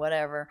then,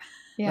 whatever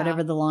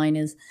the line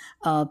is,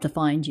 to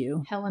find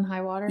you. Hell and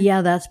high water?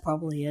 Yeah, that's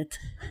probably it.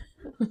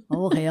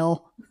 Oh,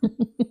 hell.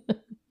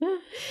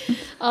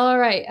 All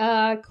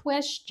right.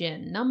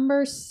 Question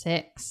number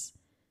 6.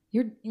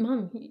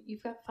 Mom,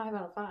 you've got 5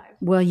 out of 5.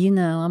 Well,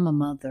 I'm a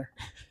mother.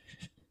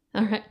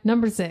 All right.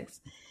 Number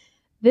 6.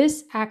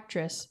 This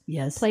actress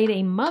Yes. played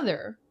a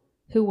mother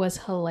who was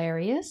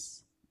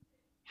hilarious,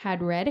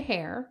 had red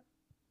hair.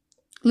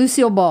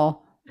 Lucille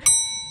Ball.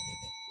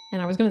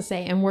 And I was going to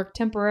say, and worked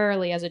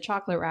temporarily as a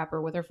chocolate wrapper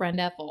with her friend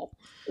Ethel.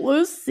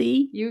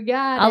 Lucy. You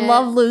got it. I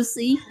love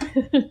Lucy.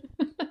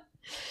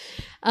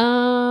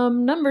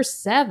 Number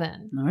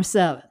 7. Number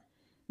 7.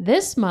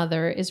 This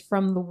mother is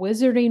from the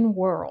Wizarding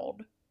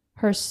World.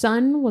 Her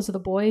son was the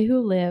boy who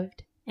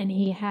lived, and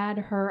he had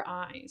her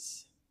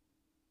eyes.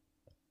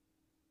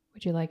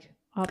 Would you like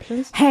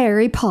options?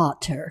 Harry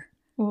Potter.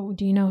 Well,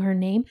 do you know her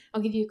name?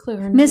 I'll give you a clue.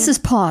 Her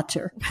Mrs.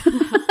 Potter.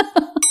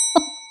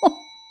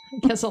 I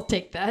guess I'll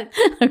take that.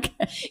 Okay.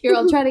 Here,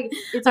 I'll try to.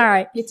 All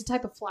right. It's a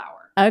type of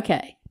flower.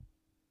 Okay.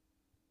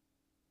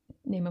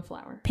 Name a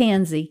flower.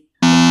 Pansy.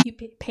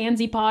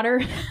 Pansy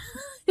Potter.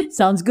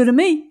 Sounds good to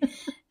me.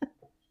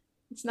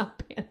 It's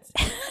not pansy.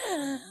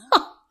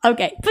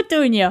 Okay.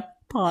 Petunia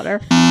Potter.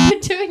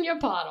 Petunia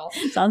Pottle.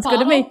 Sounds good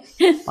to me.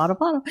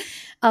 Pottle.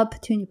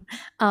 Petunia.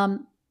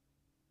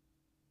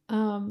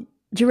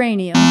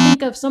 Geranium.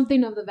 Think of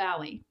something of the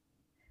valley.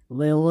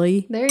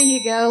 Lily. There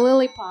you go,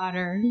 Lily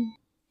Potter.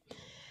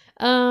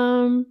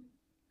 I'm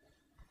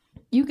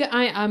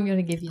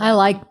gonna give you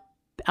that.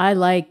 I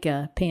like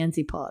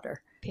Pansy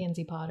Potter.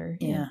 Pansy Potter.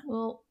 Yeah.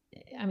 Well,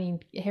 I mean,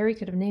 Harry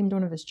could have named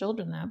one of his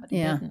children that, but he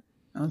didn't.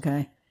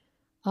 Okay.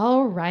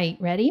 All right,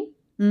 ready?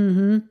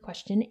 Mm-hmm.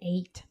 Question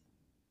 8.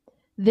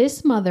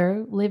 This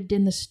mother lived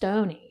in the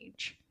Stone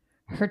Age.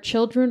 Her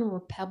children were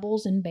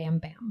Pebbles and Bam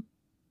Bam.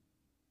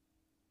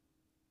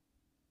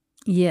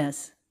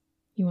 Yes.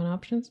 You want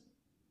options?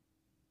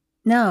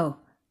 No.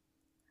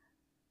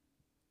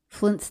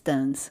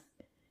 Flintstones.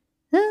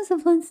 Those are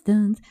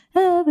Flintstones.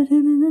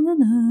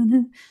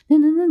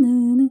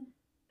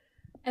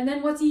 And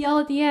then what's he yell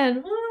at the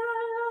end?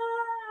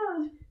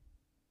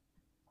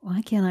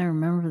 Why can't I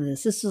remember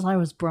this? I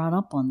was brought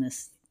up on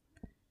this.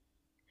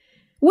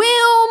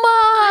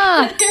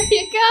 Wilma! There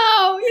you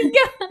go. You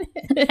got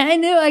it. I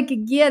knew I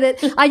could get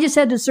it. I just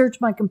had to search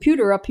my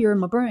computer up here in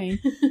my brain.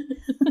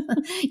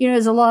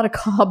 There's a lot of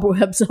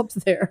cobwebs up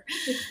there.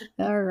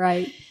 All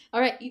right.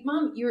 All right,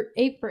 Mom, you're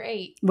 8 for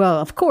 8. Well,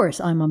 of course,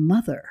 I'm a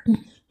mother. All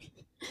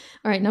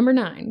right, number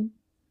 9.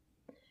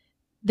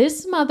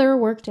 This mother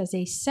worked as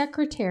a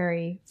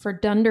secretary for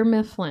Dunder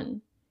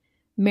Mifflin,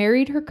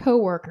 married her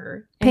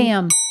coworker.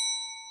 Pam.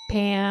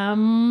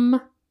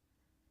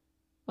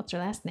 What's her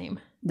last name?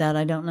 That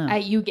I don't know.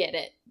 You get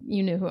it.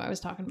 You knew who I was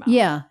talking about.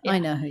 Yeah. I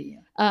know who you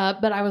are.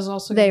 But I was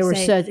also They gonna were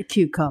say such a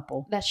cute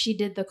couple. that she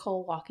did the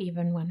coal walk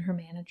even when her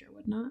manager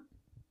would not.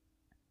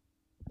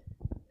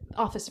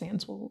 Office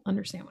fans will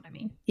understand what I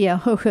mean. Yeah,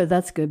 okay,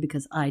 that's good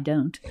because I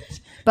don't.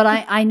 But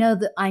I know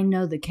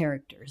the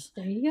characters.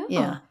 There you go.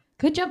 Yeah.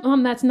 Good job,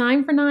 Mom. That's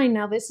 9 for 9.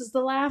 Now this is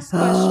the last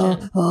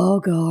question.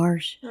 Oh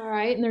gosh. All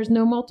right, and there's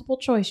no multiple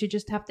choice. You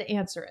just have to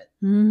answer it.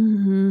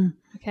 Mm-hmm.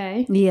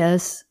 Okay.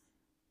 Yes.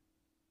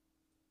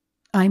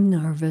 I'm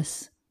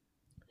nervous.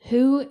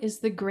 Who is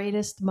the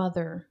greatest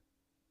mother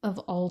of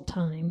all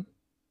time?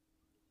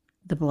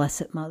 The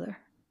Blessed Mother.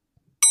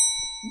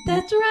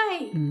 That's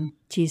right.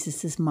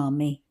 Jesus'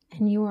 mommy.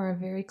 And you are a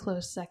very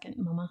close second,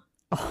 Mama.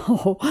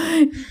 Oh,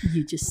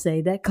 you just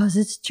say that because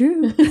it's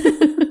true.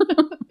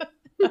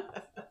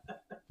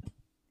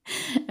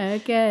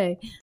 Okay.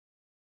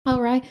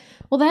 All right.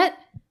 Well,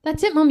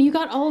 that's it, Mom. You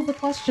got all of the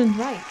questions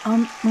right.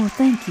 Well,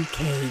 thank you,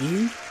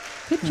 Katie.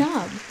 Good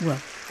job. Well,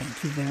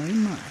 thank you very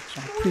much.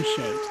 I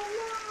appreciate it.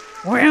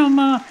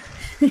 Wilma.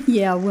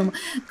 Yeah, Wilma.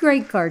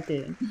 Great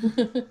cartoon.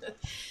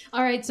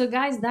 All right. So,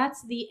 guys,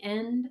 that's the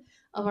end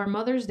of our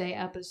Mother's Day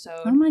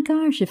episode. Oh, my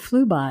gosh. It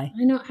flew by.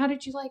 I know. How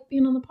did you like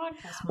being on the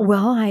podcast, Mom?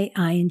 Well,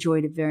 I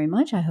enjoyed it very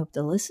much. I hope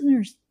the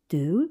listeners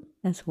do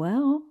as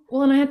well.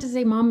 Well, and I have to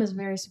say, Mom is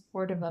very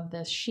supportive of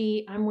this.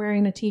 I'm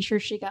wearing a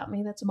t-shirt she got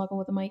me. That's a Muggle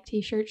with a Mic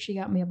t-shirt. She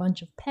got me a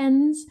bunch of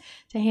pens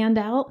to hand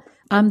out.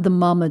 I'm the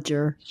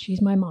momager.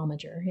 She's my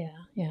momager.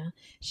 Yeah.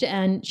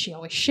 She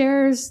always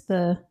shares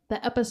the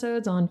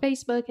episodes on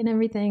Facebook and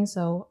everything.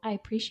 So I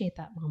appreciate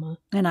that, Mama.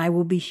 And I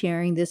will be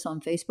sharing this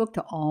on Facebook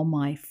to all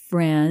my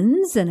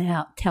friends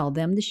and tell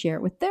them to share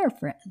it with their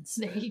friends.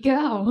 There you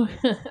go.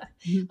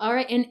 All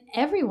right. And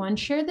everyone,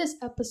 share this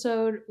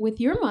episode with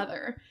your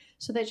mother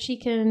so that she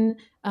can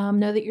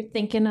know that you're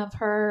thinking of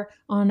her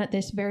on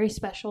this very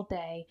special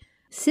day.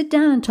 Sit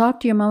down and talk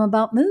to your mom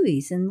about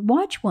movies and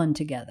watch one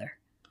together.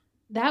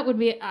 That would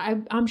be,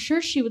 I'm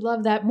sure she would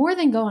love that more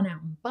than going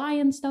out and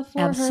buying stuff for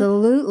her.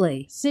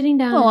 Absolutely. Sitting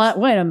down. Well,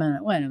 wait a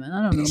minute. I don't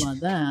know about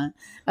that.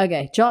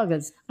 Okay,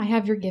 chocolates. I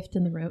have your gift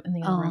in the room.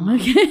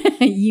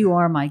 Okay. You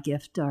are my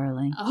gift,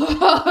 darling.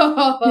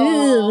 Oh,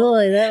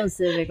 boy, that was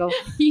typical.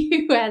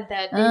 You had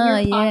that in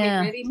your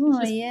pocket ready to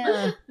just...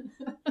 yeah.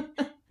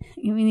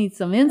 We need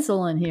some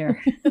insulin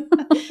here.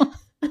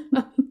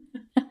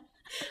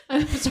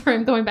 I'm sorry,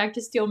 I'm going back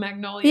to Steel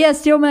Magnolias. Yeah,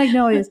 Steel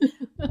Magnolias.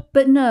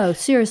 But no,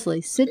 seriously,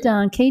 sit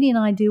down. Katie and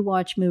I do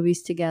watch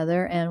movies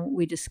together and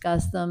we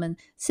discuss them, and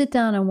sit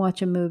down and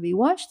watch a movie.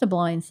 Watch The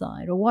Blind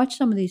Side or watch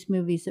some of these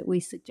movies that we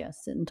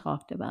suggested and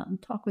talked about,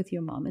 and talk with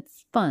your mom.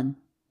 It's fun.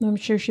 I'm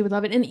sure she would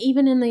love it. And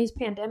even in these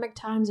pandemic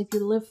times, if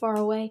you live far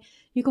away,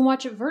 you can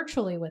watch it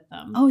virtually with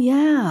them. Oh,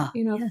 yeah.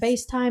 Yes.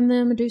 FaceTime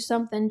them, do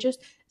something.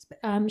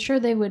 I'm sure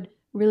they would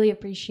really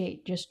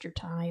appreciate just your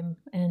time.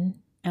 And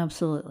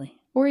absolutely.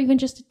 Or even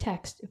just a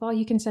text. If all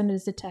you can send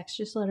is a text,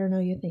 just let her know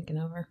you're thinking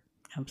of her.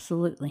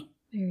 Absolutely.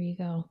 There you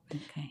go.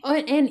 Okay. Oh,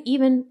 and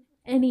even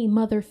any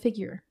mother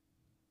figure.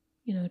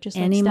 Just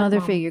like any mother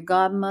stepmom. figure,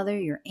 godmother,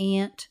 your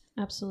aunt.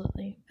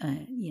 Absolutely.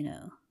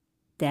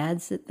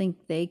 Dads that think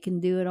they can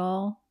do it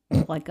all,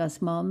 like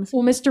us moms.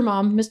 Well, Mr.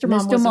 Mom was a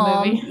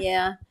movie.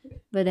 Yeah.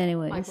 But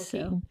anyway, Michael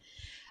Keaton.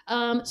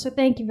 So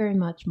thank you very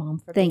much, Mom,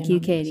 for thank being you,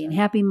 on Katie, and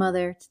happy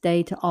Mother's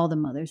Day to all the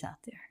mothers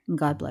out there. And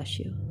God bless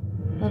you.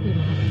 Love you,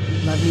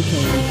 Mom. Love you,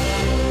 Katie.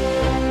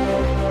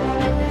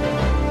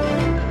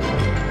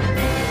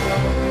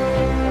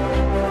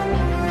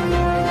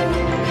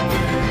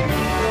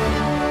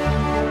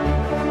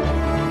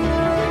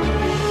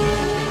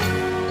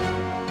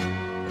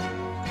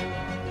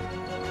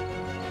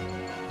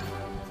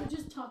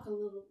 Talk a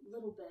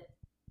little bit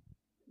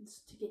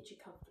to get you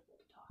comfortable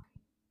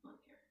talking on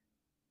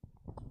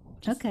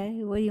here.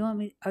 Okay, what do you want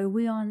me? Are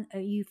we on? Are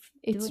you?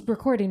 It's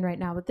recording right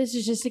now, but this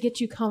is just to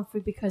get you comfy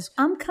because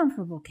I'm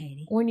comfortable,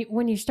 Katie.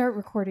 When you start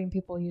recording,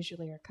 people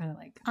usually are kind of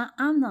like,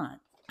 I'm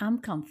not. I'm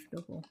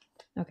comfortable.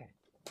 Okay.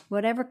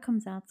 Whatever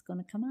comes out's going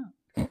to come out.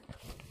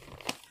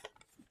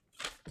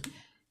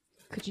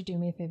 Could you do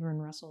me a favor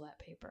and rustle that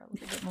paper a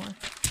little bit more?